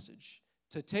this message,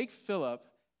 to take Philip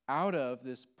out of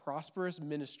this prosperous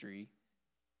ministry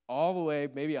all the way,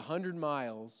 maybe 100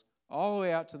 miles, all the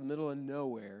way out to the middle of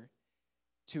nowhere,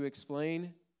 to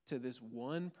explain to this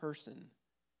one person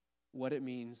what it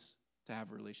means to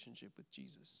have a relationship with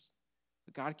Jesus.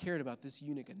 But God cared about this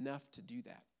eunuch enough to do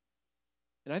that.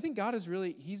 And I think God is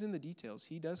really, he's in the details.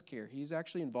 He does care. He's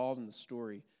actually involved in the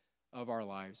story of our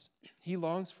lives. He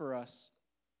longs for us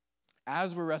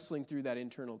as we're wrestling through that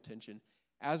internal tension,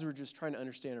 as we're just trying to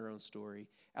understand our own story,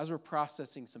 as we're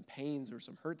processing some pains or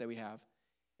some hurt that we have.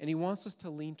 And he wants us to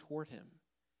lean toward him.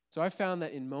 So I found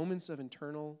that in moments of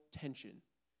internal tension,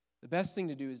 the best thing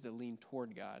to do is to lean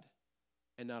toward God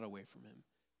and not away from him.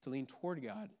 To lean toward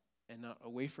God and not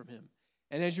away from him.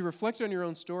 And as you reflect on your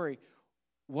own story,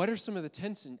 what are some of the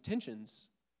tensions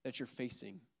that you're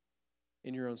facing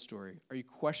in your own story? Are you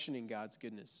questioning God's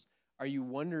goodness? Are you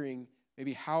wondering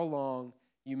maybe how long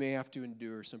you may have to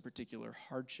endure some particular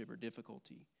hardship or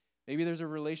difficulty? Maybe there's a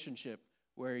relationship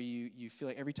where you feel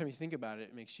like every time you think about it,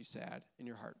 it makes you sad in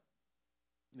your heart.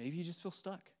 Maybe you just feel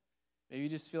stuck. Maybe you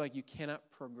just feel like you cannot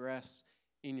progress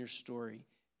in your story.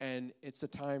 And it's a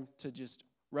time to just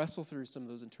wrestle through some of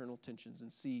those internal tensions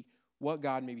and see what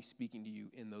God may be speaking to you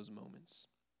in those moments.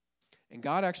 And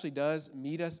God actually does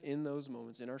meet us in those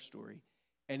moments in our story,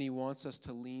 and he wants us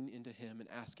to lean into him and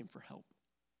ask him for help.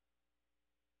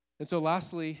 And so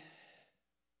lastly,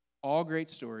 all great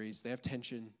stories, they have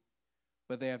tension,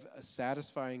 but they have a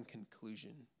satisfying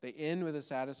conclusion. They end with a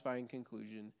satisfying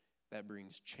conclusion that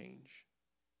brings change.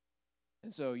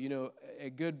 And so, a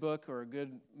good book or a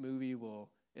good movie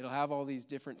it'll have all these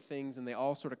different things, and they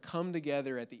all sort of come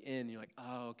together at the end. You're like,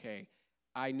 oh, okay,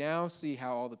 I now see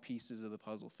how all the pieces of the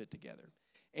puzzle fit together.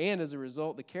 And as a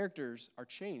result, the characters are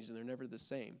changed, and they're never the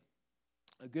same.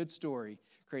 A good story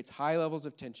creates high levels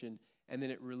of tension, and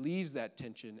then it relieves that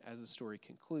tension as the story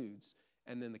concludes,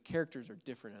 and then the characters are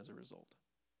different as a result.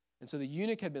 And so the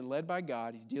eunuch had been led by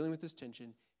God. He's dealing with this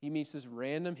tension. He meets this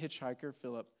random hitchhiker,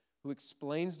 Philip, who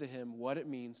explains to him what it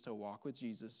means to walk with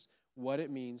Jesus, what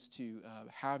it means to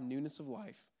have newness of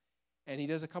life. And he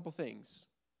does a couple things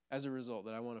as a result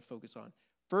that I want to focus on.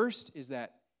 First is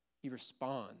that he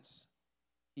responds.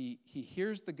 He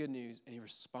hears the good news and he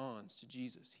responds to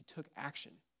Jesus. He took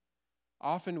action.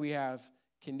 Often we have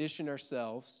conditioned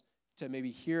ourselves to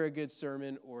maybe hear a good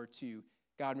sermon or to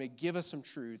God may give us some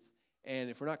truth. And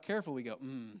if we're not careful, we go,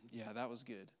 yeah, that was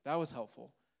good. That was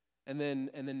helpful. And then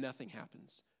nothing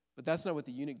happens. But that's not what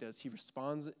the eunuch does. He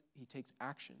responds, he takes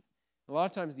action. A lot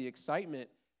of times the excitement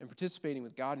and participating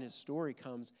with God in his story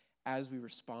comes as we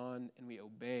respond and we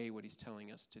obey what he's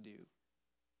telling us to do.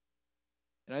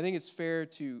 And I think it's fair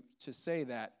to say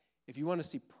that if you want to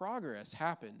see progress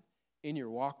happen in your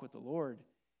walk with the Lord,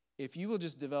 if you will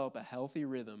just develop a healthy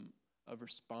rhythm of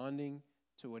responding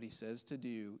to what he says to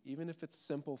do, even if it's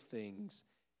simple things,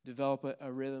 develop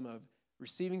a rhythm of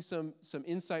receiving some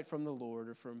insight from the Lord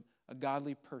or from a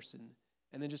godly person,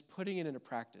 and then just putting it into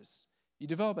practice. You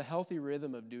develop a healthy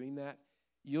rhythm of doing that,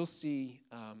 you'll see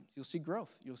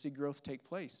growth. You'll see growth take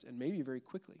place, and maybe very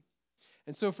quickly.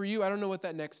 And so for you, I don't know what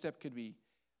that next step could be,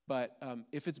 but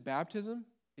if it's baptism,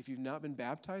 if you've not been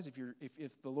baptized,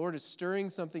 if the Lord is stirring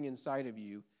something inside of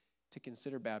you to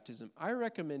consider baptism, I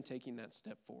recommend taking that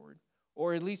step forward,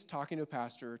 or at least talking to a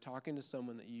pastor or talking to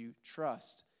someone that you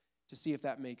trust to see if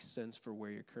that makes sense for where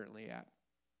you're currently at.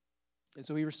 And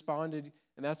so he responded,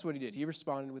 and that's what he did. He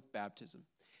responded with baptism.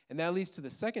 And that leads to the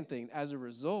second thing. As a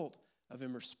result of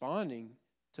him responding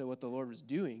to what the Lord was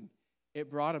doing, it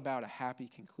brought about a happy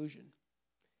conclusion.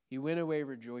 He went away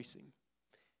rejoicing.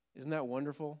 Isn't that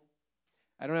wonderful?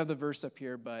 I don't have the verse up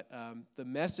here, but the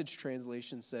Message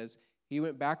translation says, he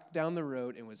went back down the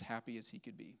road and was happy as he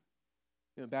could be.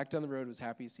 He went back down the road and was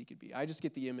happy as he could be. I just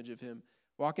get the image of him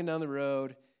walking down the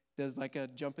road, does like a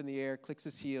jump in the air, clicks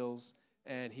his heels,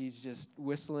 and he's just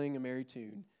whistling a merry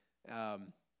tune.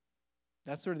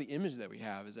 That's sort of the image that we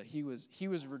have, is that he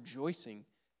was rejoicing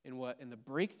in the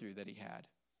breakthrough that he had.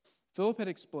 Philip had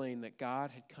explained that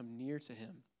God had come near to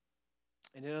him,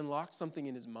 and it unlocked something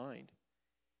in his mind,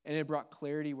 and it brought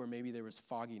clarity where maybe there was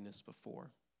fogginess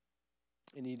before.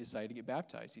 And he decided to get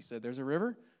baptized. He said, there's a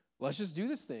river, let's just do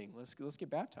this thing. Let's get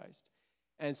baptized.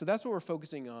 And so that's what we're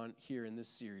focusing on here in this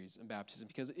series on baptism,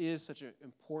 because it is such an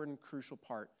important, crucial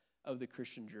part of the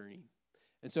Christian journey.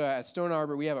 And so at Stone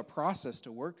Arbor, we have a process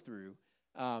to work through,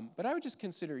 but I would just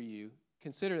consider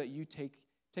that you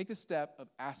take the step of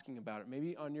asking about it,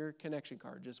 maybe on your connection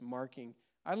card, just marking,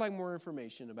 I'd like more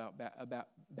information about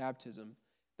baptism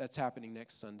that's happening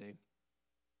next Sunday.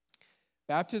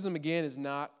 Baptism, again, is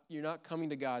not, you're not coming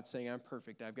to God saying, I'm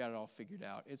perfect, I've got it all figured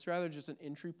out. It's rather just an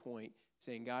entry point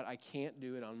saying, God, I can't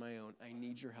do it on my own. I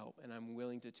need your help, and I'm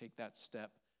willing to take that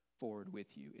step forward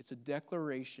with you. It's a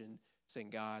declaration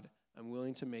saying, God, I'm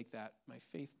willing to make that my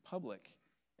faith public,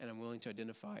 and I'm willing to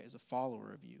identify as a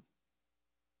follower of you.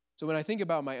 So when I think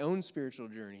about my own spiritual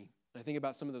journey, and I think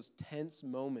about some of those tense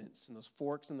moments and those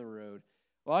forks in the road,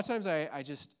 a lot of times I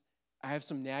have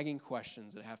some nagging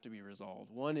questions that have to be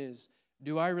resolved. One is,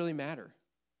 do I really matter?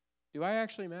 Do I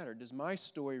actually matter? Does my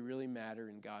story really matter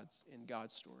in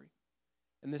God's story?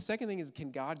 And the second thing is,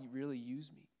 can God really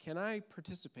use me? Can I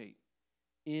participate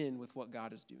with what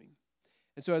God is doing?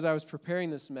 And so as I was preparing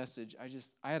this message,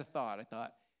 I had a thought. I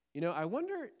thought, I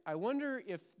wonder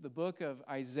if the book of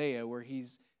Isaiah, where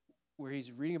he's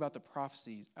reading about the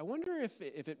prophecies, I wonder if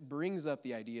it brings up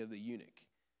the idea of the eunuch.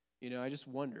 I just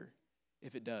wonder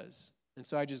if it does. And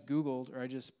so I just Googled, or I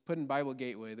just put in Bible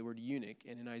Gateway the word eunuch,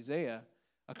 and in Isaiah,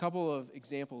 a couple of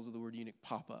examples of the word eunuch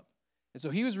pop up. And so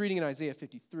he was reading in Isaiah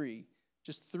 53.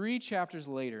 Just 3 chapters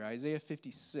later, Isaiah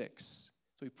 56,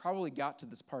 so he probably got to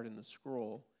this part in the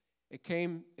scroll. It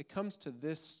comes to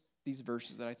these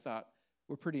verses that I thought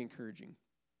were pretty encouraging.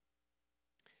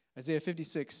 Isaiah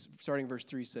 56, starting verse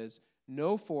 3, says,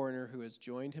 no foreigner who has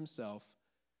joined himself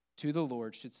to the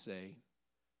Lord should say,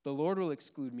 the Lord will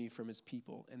exclude me from his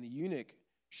people. And the eunuch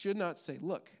should not say,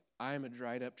 look, I am a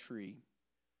dried up tree.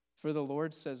 For the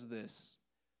Lord says this,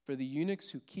 for the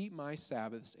eunuchs who keep my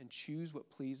Sabbaths and choose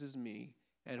what pleases me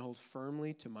and hold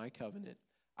firmly to my covenant,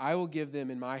 I will give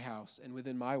them in my house and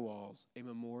within my walls a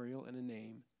memorial and a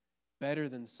name better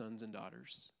than sons and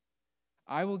daughters.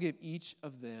 I will give each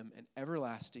of them an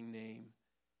everlasting name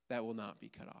that will not be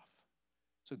cut off.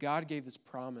 So God gave this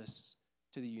promise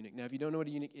to the eunuch. Now, if you don't know what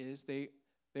a eunuch is, they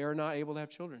are not able to have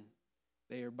children.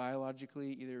 They are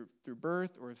biologically, either through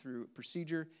birth or through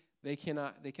procedure, they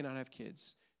cannot have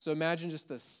kids. So imagine just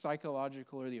the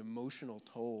psychological or the emotional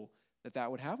toll that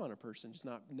would have on a person, just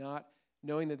not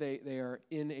knowing that they are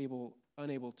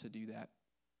unable to do that.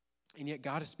 And yet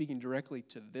God is speaking directly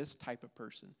to this type of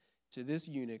person, to this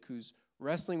eunuch who's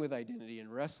wrestling with identity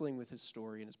and wrestling with his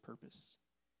story and his purpose.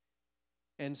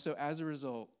 And so as a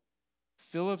result,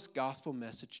 Philip's gospel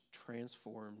message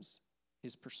transforms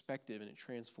his perspective, and it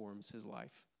transforms his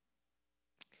life.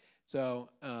 So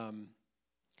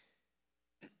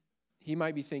he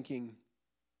might be thinking,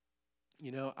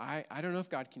 I don't know if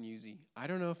God can use me. I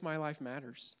don't know if my life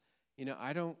matters.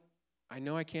 I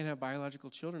know I can't have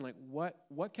biological children. Like,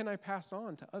 what can I pass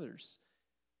on to others?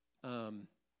 And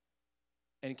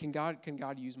can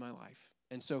God use my life?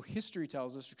 And so history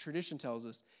tells us, or tradition tells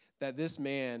us, that this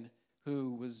man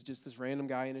who was just this random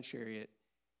guy in a chariot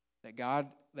that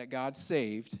God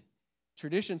saved,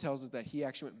 tradition tells us that he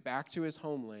actually went back to his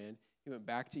homeland. He went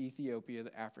back to Ethiopia,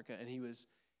 Africa, and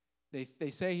they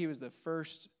say he was the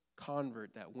first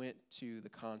convert that went to the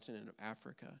continent of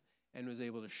Africa and was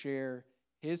able to share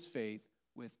his faith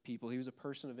with people. He was a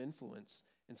person of influence.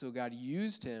 And so God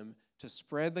used him to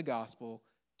spread the gospel,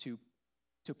 to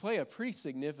play a pretty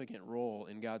significant role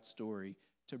in God's story,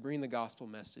 to bring the gospel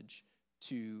message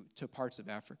to parts of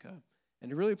Africa, and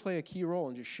to really play a key role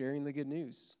in just sharing the good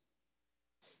news.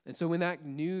 And so when that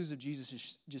news of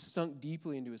Jesus just sunk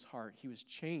deeply into his heart, he was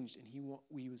changed, and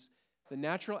the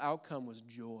natural outcome was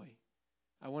joy.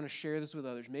 I want to share this with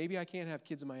others. Maybe I can't have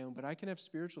kids of my own, but I can have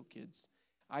spiritual kids.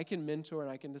 I can mentor and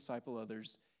I can disciple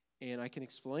others, and I can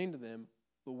explain to them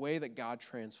the way that God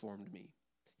transformed me.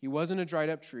 He wasn't a dried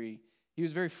up tree. He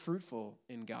was very fruitful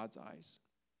in God's eyes.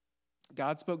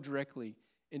 God spoke directly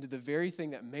into the very thing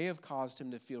that may have caused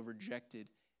him to feel rejected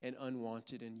and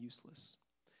unwanted and useless.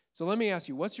 So let me ask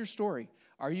you, what's your story?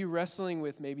 Are you wrestling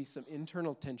with maybe some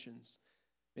internal tensions?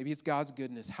 Maybe it's God's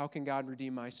goodness. How can God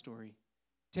redeem my story?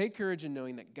 Take courage in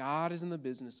knowing that God is in the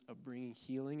business of bringing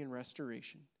healing and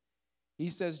restoration. He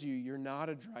says to you, you're not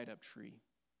a dried up tree.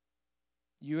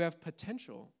 You have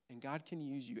potential, and God can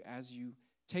use you as you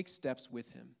take steps with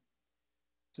him.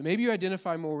 So maybe you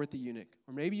identify more with the eunuch,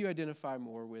 or maybe you identify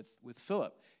more with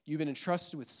Philip. You've been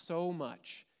entrusted with so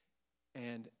much.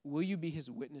 And will you be his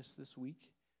witness this week?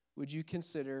 Would you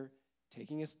consider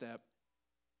taking a step,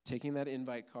 taking that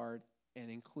invite card, and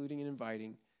including and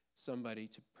inviting somebody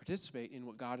to participate in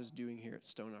what God is doing here at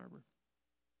Stone Arbor,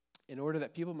 in order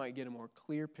that people might get a more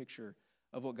clear picture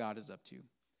of what God is up to?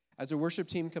 As the worship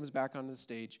team comes back onto the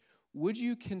stage, would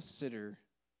you consider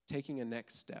taking a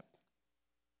next step?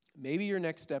 Maybe your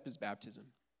next step is baptism.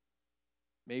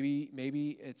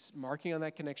 Maybe it's marking on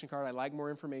that connection card, I'd like more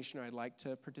information, or I'd like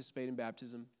to participate in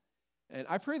baptism. And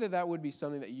I pray that that would be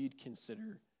something that you'd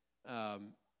consider.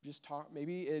 Just talk.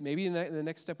 Maybe the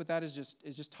next step with that is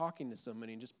just talking to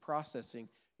somebody and just processing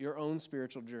your own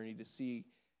spiritual journey to see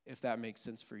if that makes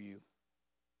sense for you.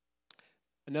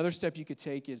 Another step you could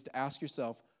take is to ask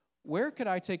yourself, where could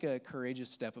I take a courageous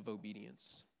step of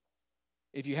obedience?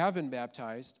 If you have been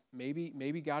baptized,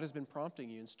 maybe God has been prompting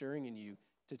you and stirring in you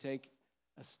to take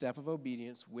a step of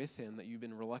obedience with him that you've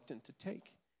been reluctant to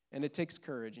take. And it takes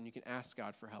courage, and you can ask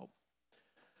God for help.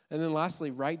 And then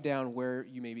lastly, write down where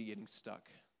you may be getting stuck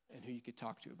and who you could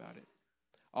talk to about it.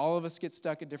 All of us get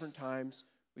stuck at different times.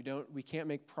 We can't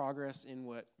make progress in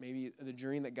what maybe the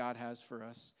journey that God has for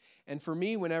us. And for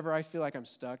me, whenever I feel like I'm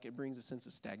stuck, it brings a sense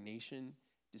of stagnation,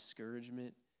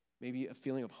 discouragement, maybe a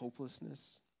feeling of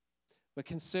hopelessness. But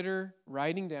consider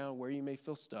writing down where you may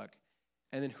feel stuck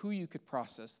and then who you could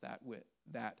process that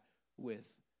with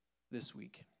this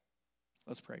week.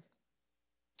 Let's pray.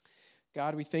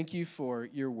 God, we thank you for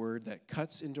your word that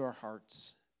cuts into our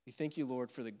hearts. We thank you, Lord,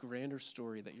 for the grander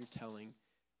story that you're telling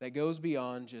that goes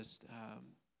beyond just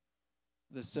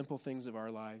the simple things of our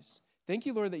lives. Thank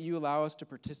you, Lord, that you allow us to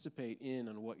participate in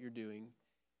on what you're doing.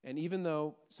 And even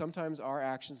though sometimes our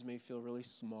actions may feel really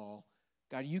small,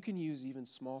 God, you can use even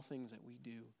small things that we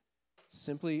do,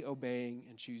 simply obeying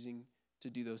and choosing to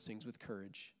do those things with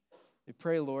courage. We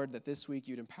pray, Lord, that this week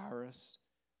you'd empower us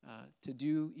to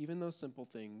do even those simple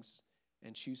things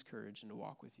and choose courage and to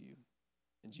walk with you.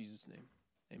 In Jesus' name,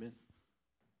 amen.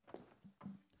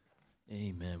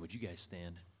 Amen. Would you guys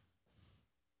stand?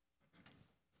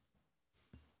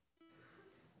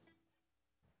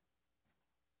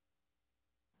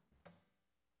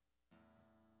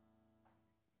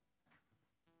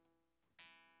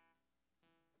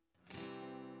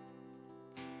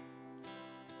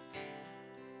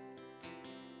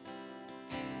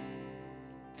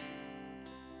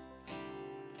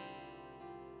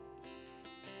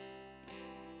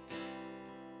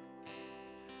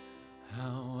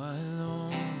 How I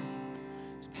long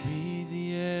to breathe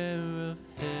the air of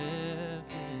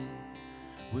heaven,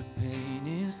 where pain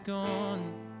is gone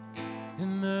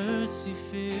and mercy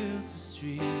fills the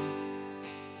streets,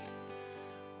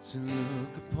 to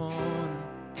look upon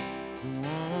the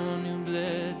one who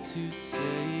bled to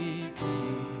save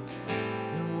me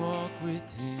and walk with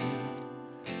him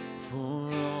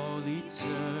for all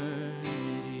eternity.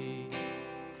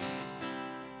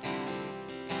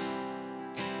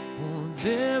 Oh,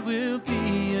 there will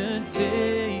be a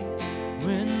day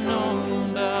when all will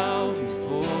bow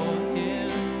before him.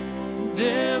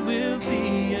 There will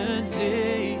be a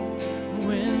day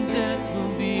when death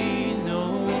will be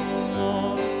no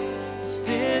more.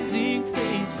 Standing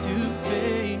face to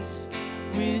face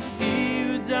with he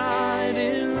who died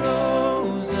and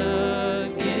rose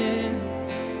again.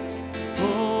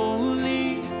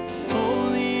 Holy,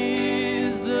 holy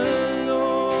is the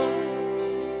Lord.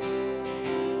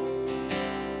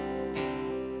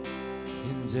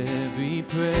 And every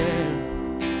prayer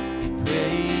he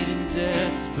prayed in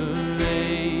desperation,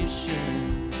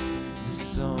 the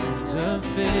songs of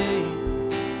faith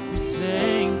we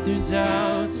sang through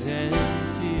doubt and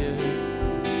fear.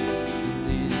 And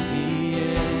in the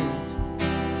end,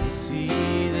 we see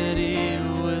that it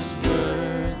was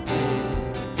worth it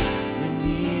when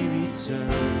he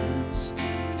returns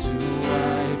to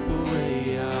wipe away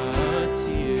our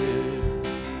tears.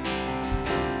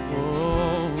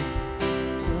 Oh,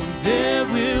 there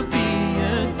will be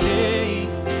a day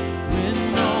when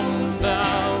all will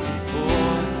bow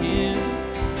before him.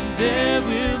 There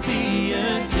will be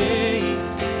a day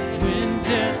when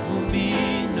death will be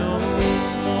no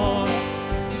more.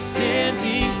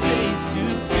 Standing face to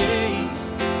face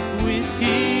with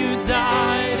he who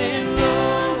died and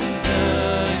rose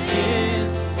again.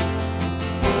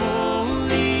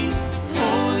 Holy,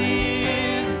 holy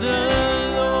is the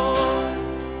Lord.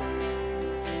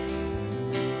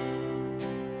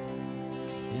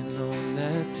 And on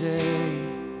that day,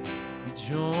 we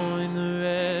join the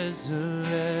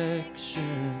resurrection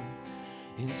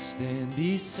and stand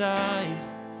beside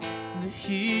the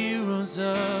heroes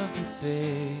of the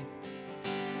faith.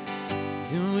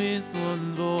 And with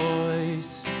one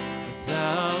voice,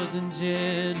 1,000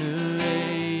 generations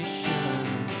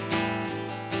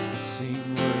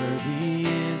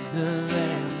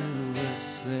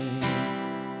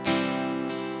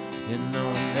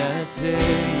that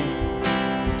day,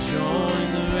 join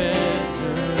the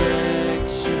resurrection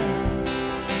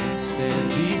and stand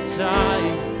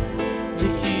beside the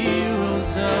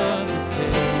heroes of the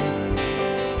faith.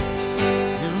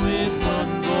 And with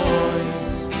one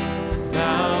voice,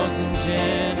 1,000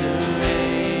 generations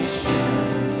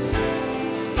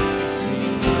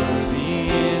sing, worthy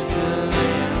is the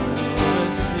Lamb who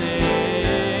was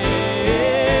slain.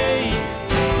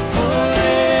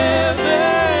 Forever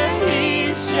he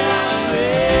shall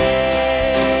reign.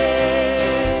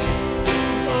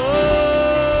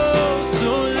 Oh,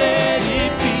 so let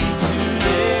it be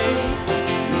today.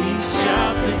 We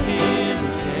shout the hymn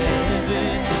of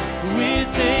heaven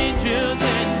with angels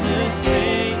and the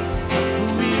saints.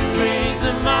 We raise a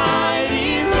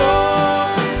mighty roar.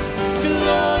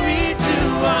 Glory to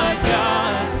our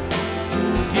God, who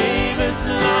gave us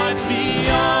life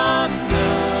beyond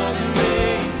the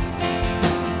grave.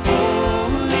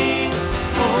 Holy,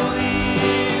 holy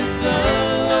is the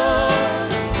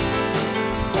Lord.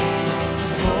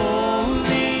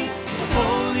 Holy,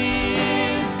 holy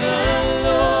is the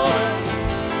Lord.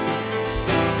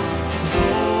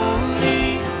 Holy,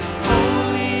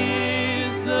 holy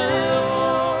is the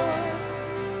Lord.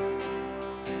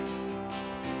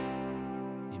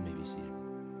 You may be seated.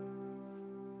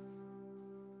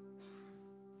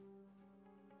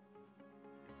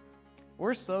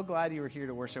 We're so glad you were here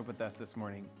to worship with us this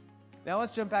morning. Now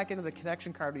let's jump back into the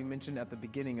connection card we mentioned at the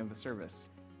beginning of the service.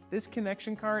 This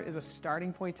connection card is a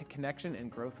starting point to connection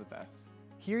and growth with us.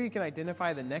 Here you can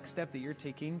identify the next step that you're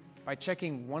taking by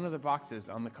checking one of the boxes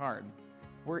on the card.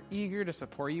 We're eager to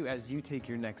support you as you take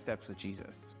your next steps with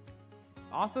Jesus.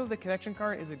 Also, the connection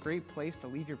card is a great place to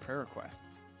leave your prayer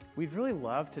requests. We'd really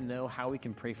love to know how we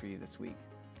can pray for you this week.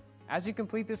 As you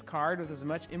complete this card with as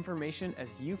much information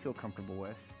as you feel comfortable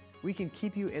with, we can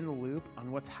keep you in the loop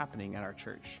on what's happening at our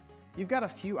church. You've got a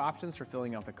few options for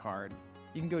filling out the card.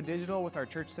 You can go digital with our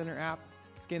Church Center app,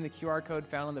 scan the QR code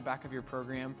found on the back of your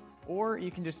program, or you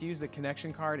can just use the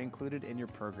connection card included in your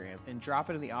program and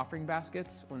drop it in the offering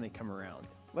baskets when they come around.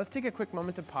 Let's take a quick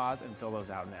moment to pause and fill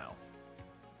those out now.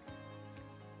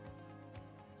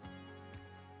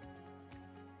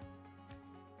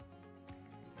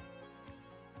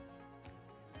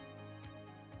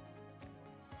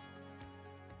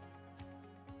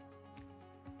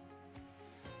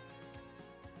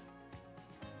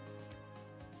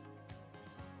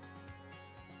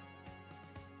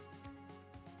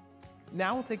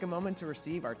 Now we'll take a moment to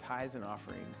receive our tithes and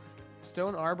offerings.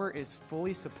 Stone Arbor is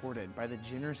fully supported by the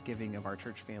generous giving of our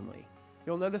church family.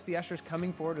 You'll notice the ushers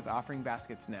coming forward with offering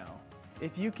baskets now.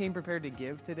 If you came prepared to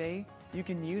give today, you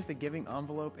can use the giving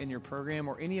envelope in your program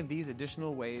or any of these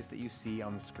additional ways that you see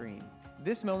on the screen.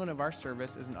 This moment of our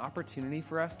service is an opportunity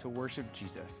for us to worship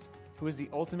Jesus, who is the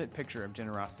ultimate picture of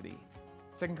generosity.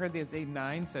 2 Corinthians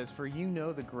 8:9 says, "For you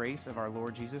know the grace of our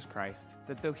Lord Jesus Christ,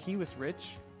 that though he was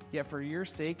rich, yet for your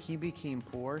sake he became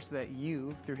poor, so that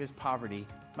you, through his poverty,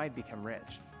 might become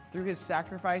rich." Through his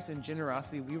sacrifice and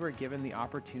generosity, we were given the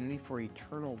opportunity for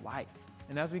eternal life.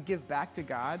 And as we give back to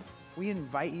God, we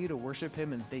invite you to worship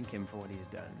him and thank him for what he's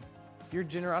done. Your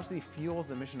generosity fuels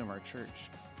the mission of our church.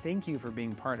 Thank you for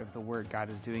being part of the work God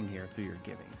is doing here through your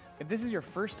giving. If this is your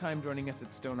first time joining us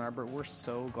at Stone Arbor, we're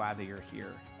so glad that you're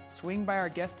here. Swing by our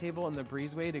guest table in the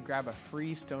breezeway to grab a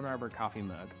free Stone Arbor coffee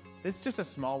mug. This is just a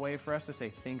small way for us to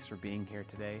say thanks for being here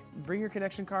today. Bring your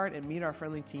connection card and meet our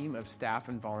friendly team of staff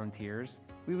and volunteers.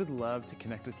 We would love to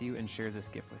connect with you and share this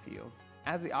gift with you.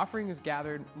 As the offering is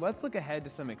gathered, let's look ahead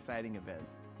to some exciting events.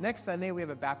 Next Sunday, we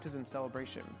have a baptism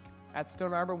celebration. At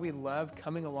Stone Arbor, we love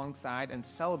coming alongside and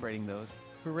celebrating those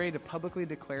who are ready to publicly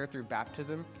declare through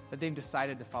baptism that they've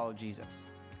decided to follow Jesus.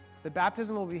 The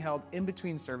baptism will be held in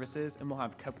between services, and we'll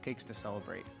have cupcakes to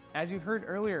celebrate. As you heard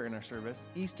earlier in our service,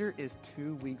 Easter is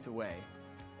 2 weeks away.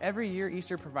 Every year,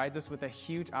 Easter provides us with a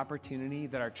huge opportunity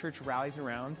that our church rallies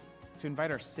around to invite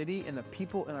our city and the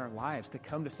people in our lives to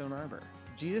come to Stone Arbor.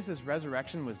 Jesus'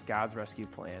 resurrection was God's rescue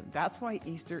plan. That's why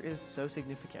Easter is so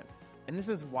significant. And this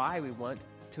is why we want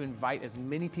to invite as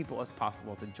many people as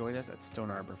possible to join us at Stone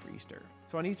Arbor for Easter.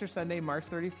 So on Easter Sunday, March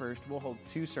 31st, we'll hold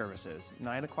 2 services,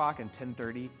 9 o'clock and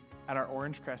 10:30 at our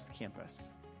Orange Crest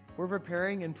campus. We're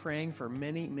preparing and praying for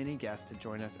many, many guests to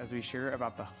join us as we share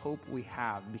about the hope we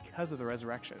have because of the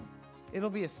resurrection. It'll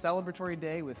be a celebratory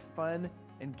day with fun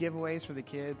and giveaways for the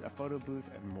kids, a photo booth,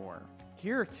 and more.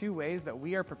 Here are 2 ways that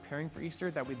we are preparing for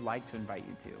Easter that we'd like to invite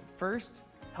you to. First,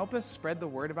 help us spread the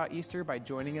word about Easter by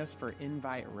joining us for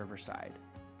Invite Riverside.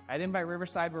 At Invite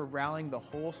Riverside, we're rallying the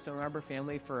whole Stone Arbor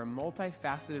family for a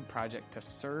multifaceted project to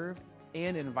serve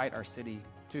and invite our city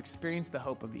to experience the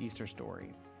hope of the Easter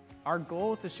story. Our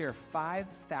goal is to share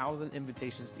 5,000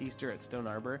 invitations to Easter at Stone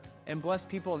Arbor and bless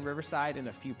people in Riverside in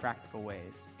a few practical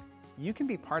ways. You can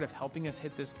be part of helping us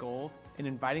hit this goal and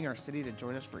inviting our city to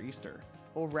join us for Easter.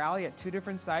 We'll rally at 2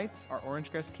 different sites, our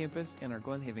Orange Crest campus and our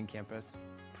Glen Haven campus,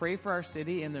 pray for our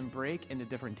city, and then break into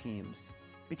different teams.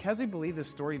 Because we believe the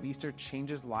story of Easter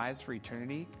changes lives for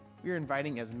eternity, we are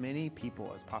inviting as many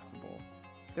people as possible.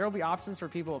 There will be options for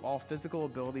people of all physical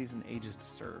abilities and ages to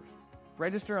serve.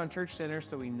 Register on Church Center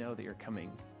so we know that you're coming.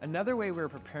 Another way we're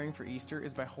preparing for Easter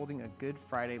is by holding a Good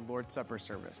Friday Lord's Supper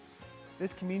service.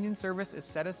 This communion service is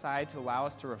set aside to allow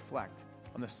us to reflect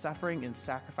on the suffering and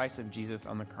sacrifice of Jesus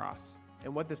on the cross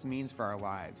and what this means for our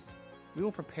lives. We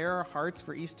will prepare our hearts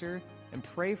for Easter and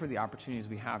pray for the opportunities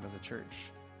we have as a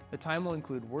church. The time will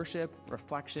include worship,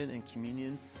 reflection, and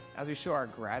communion as we show our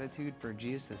gratitude for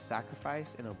Jesus'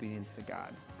 sacrifice and obedience to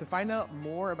God. To find out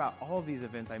more about all of these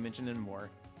events I mentioned and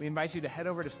more, we invite you to head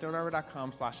over to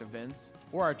stonearbor.com/events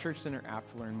or our Church Center app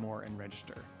to learn more and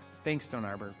register. Thanks, Stone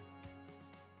Arbor.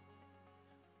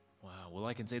 Wow. Well,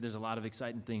 I can say there's a lot of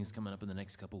exciting things coming up in the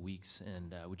next couple weeks.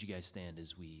 And would you guys stand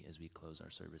as we close our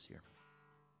service here?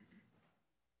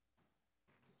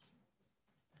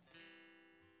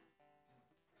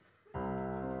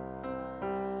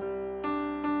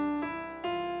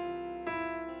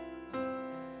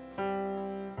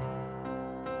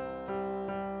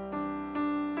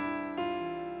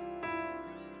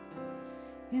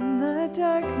 In the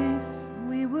darkness,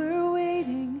 we were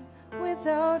waiting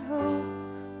without hope,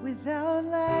 without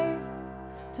light,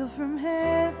 till from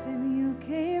heaven you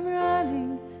came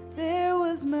running. There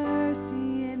was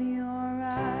mercy in your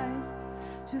eyes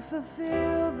to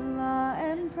fulfill the law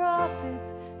and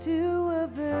prophets. To a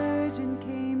virgin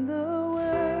came the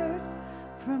word,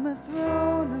 from a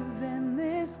throne of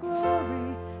endless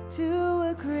glory to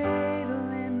a cradle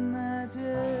in the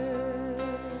dirt.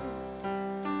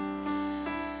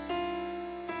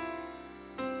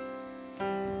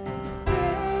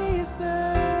 Praise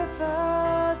the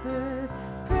Father,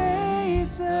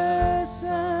 praise the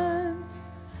Son,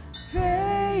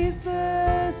 praise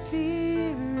the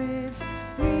Spirit,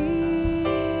 three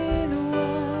in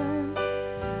one.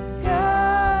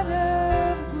 God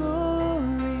of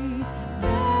glory,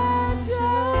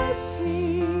 majesty,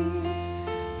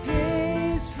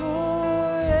 praise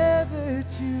forever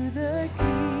to the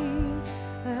King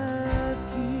of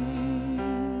Kings.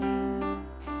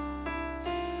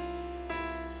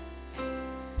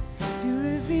 To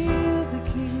reveal the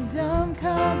kingdom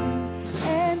coming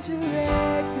and to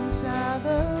reconcile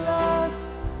the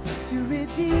lost, to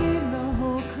redeem the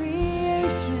whole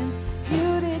creation.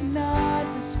 You did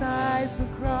not despise the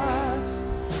cross,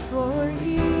 for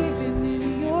even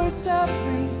in your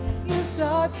suffering you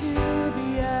saw to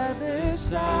the other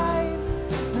side,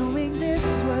 knowing this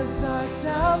was our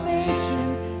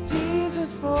salvation.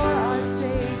 Jesus, for our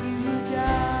sake you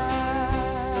died.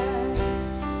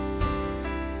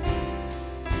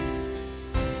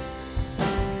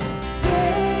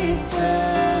 Praise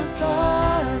the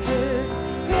Father,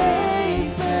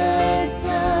 praise the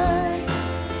Son,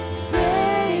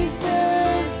 praise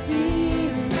the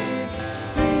Spirit,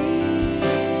 three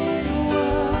in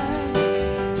one.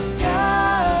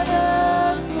 God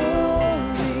of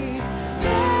glory,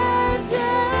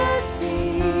 majesty,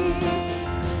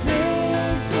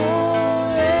 praise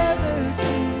forever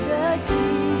to the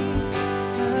King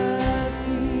of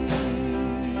Kings.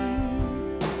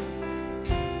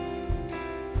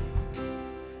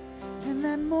 And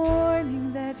that morning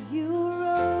that you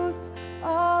rose,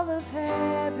 all of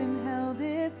heaven held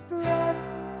its breath,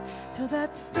 till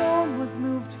that stone was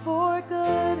moved for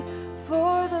good,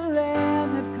 for the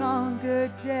Lamb had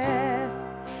conquered death.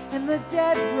 And the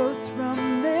dead rose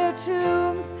from their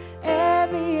tombs,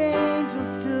 and the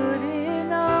angels stood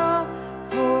in awe,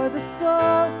 for the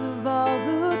souls of all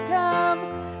who'd come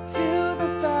to the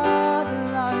Father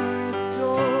are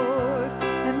restored.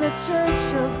 And the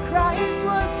church of Christ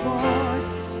was born,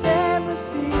 then the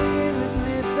Spirit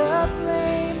lit the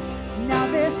flame. Now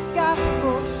this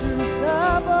gospel truth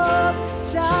of hope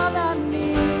shall not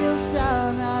kneel,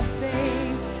 shall not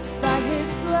faint. By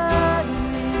his blood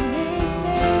and in his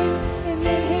name, and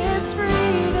in his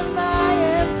freedom I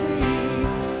am free.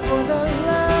 For the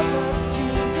love of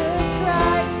Jesus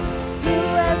Christ, who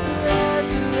has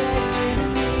resurrected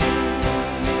me.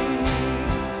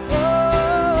 Oh,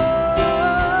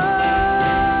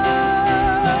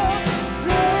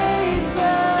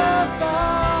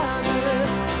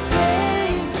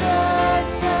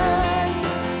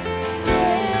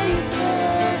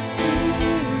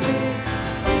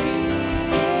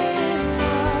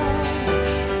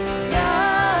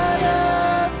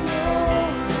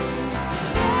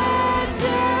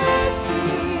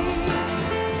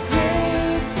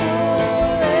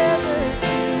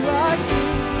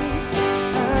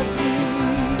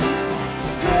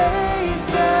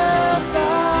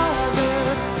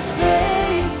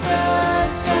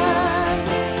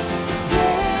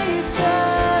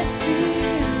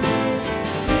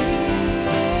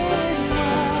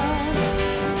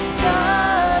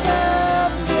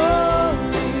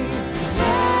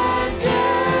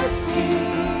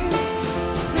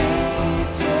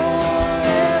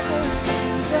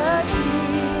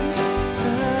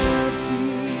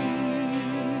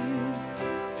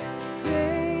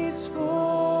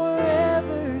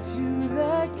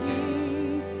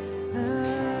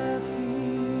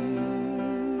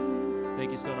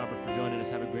 Thank you, Stone Harbor, for joining us.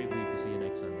 Have a great week. We'll see you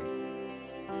next Sunday.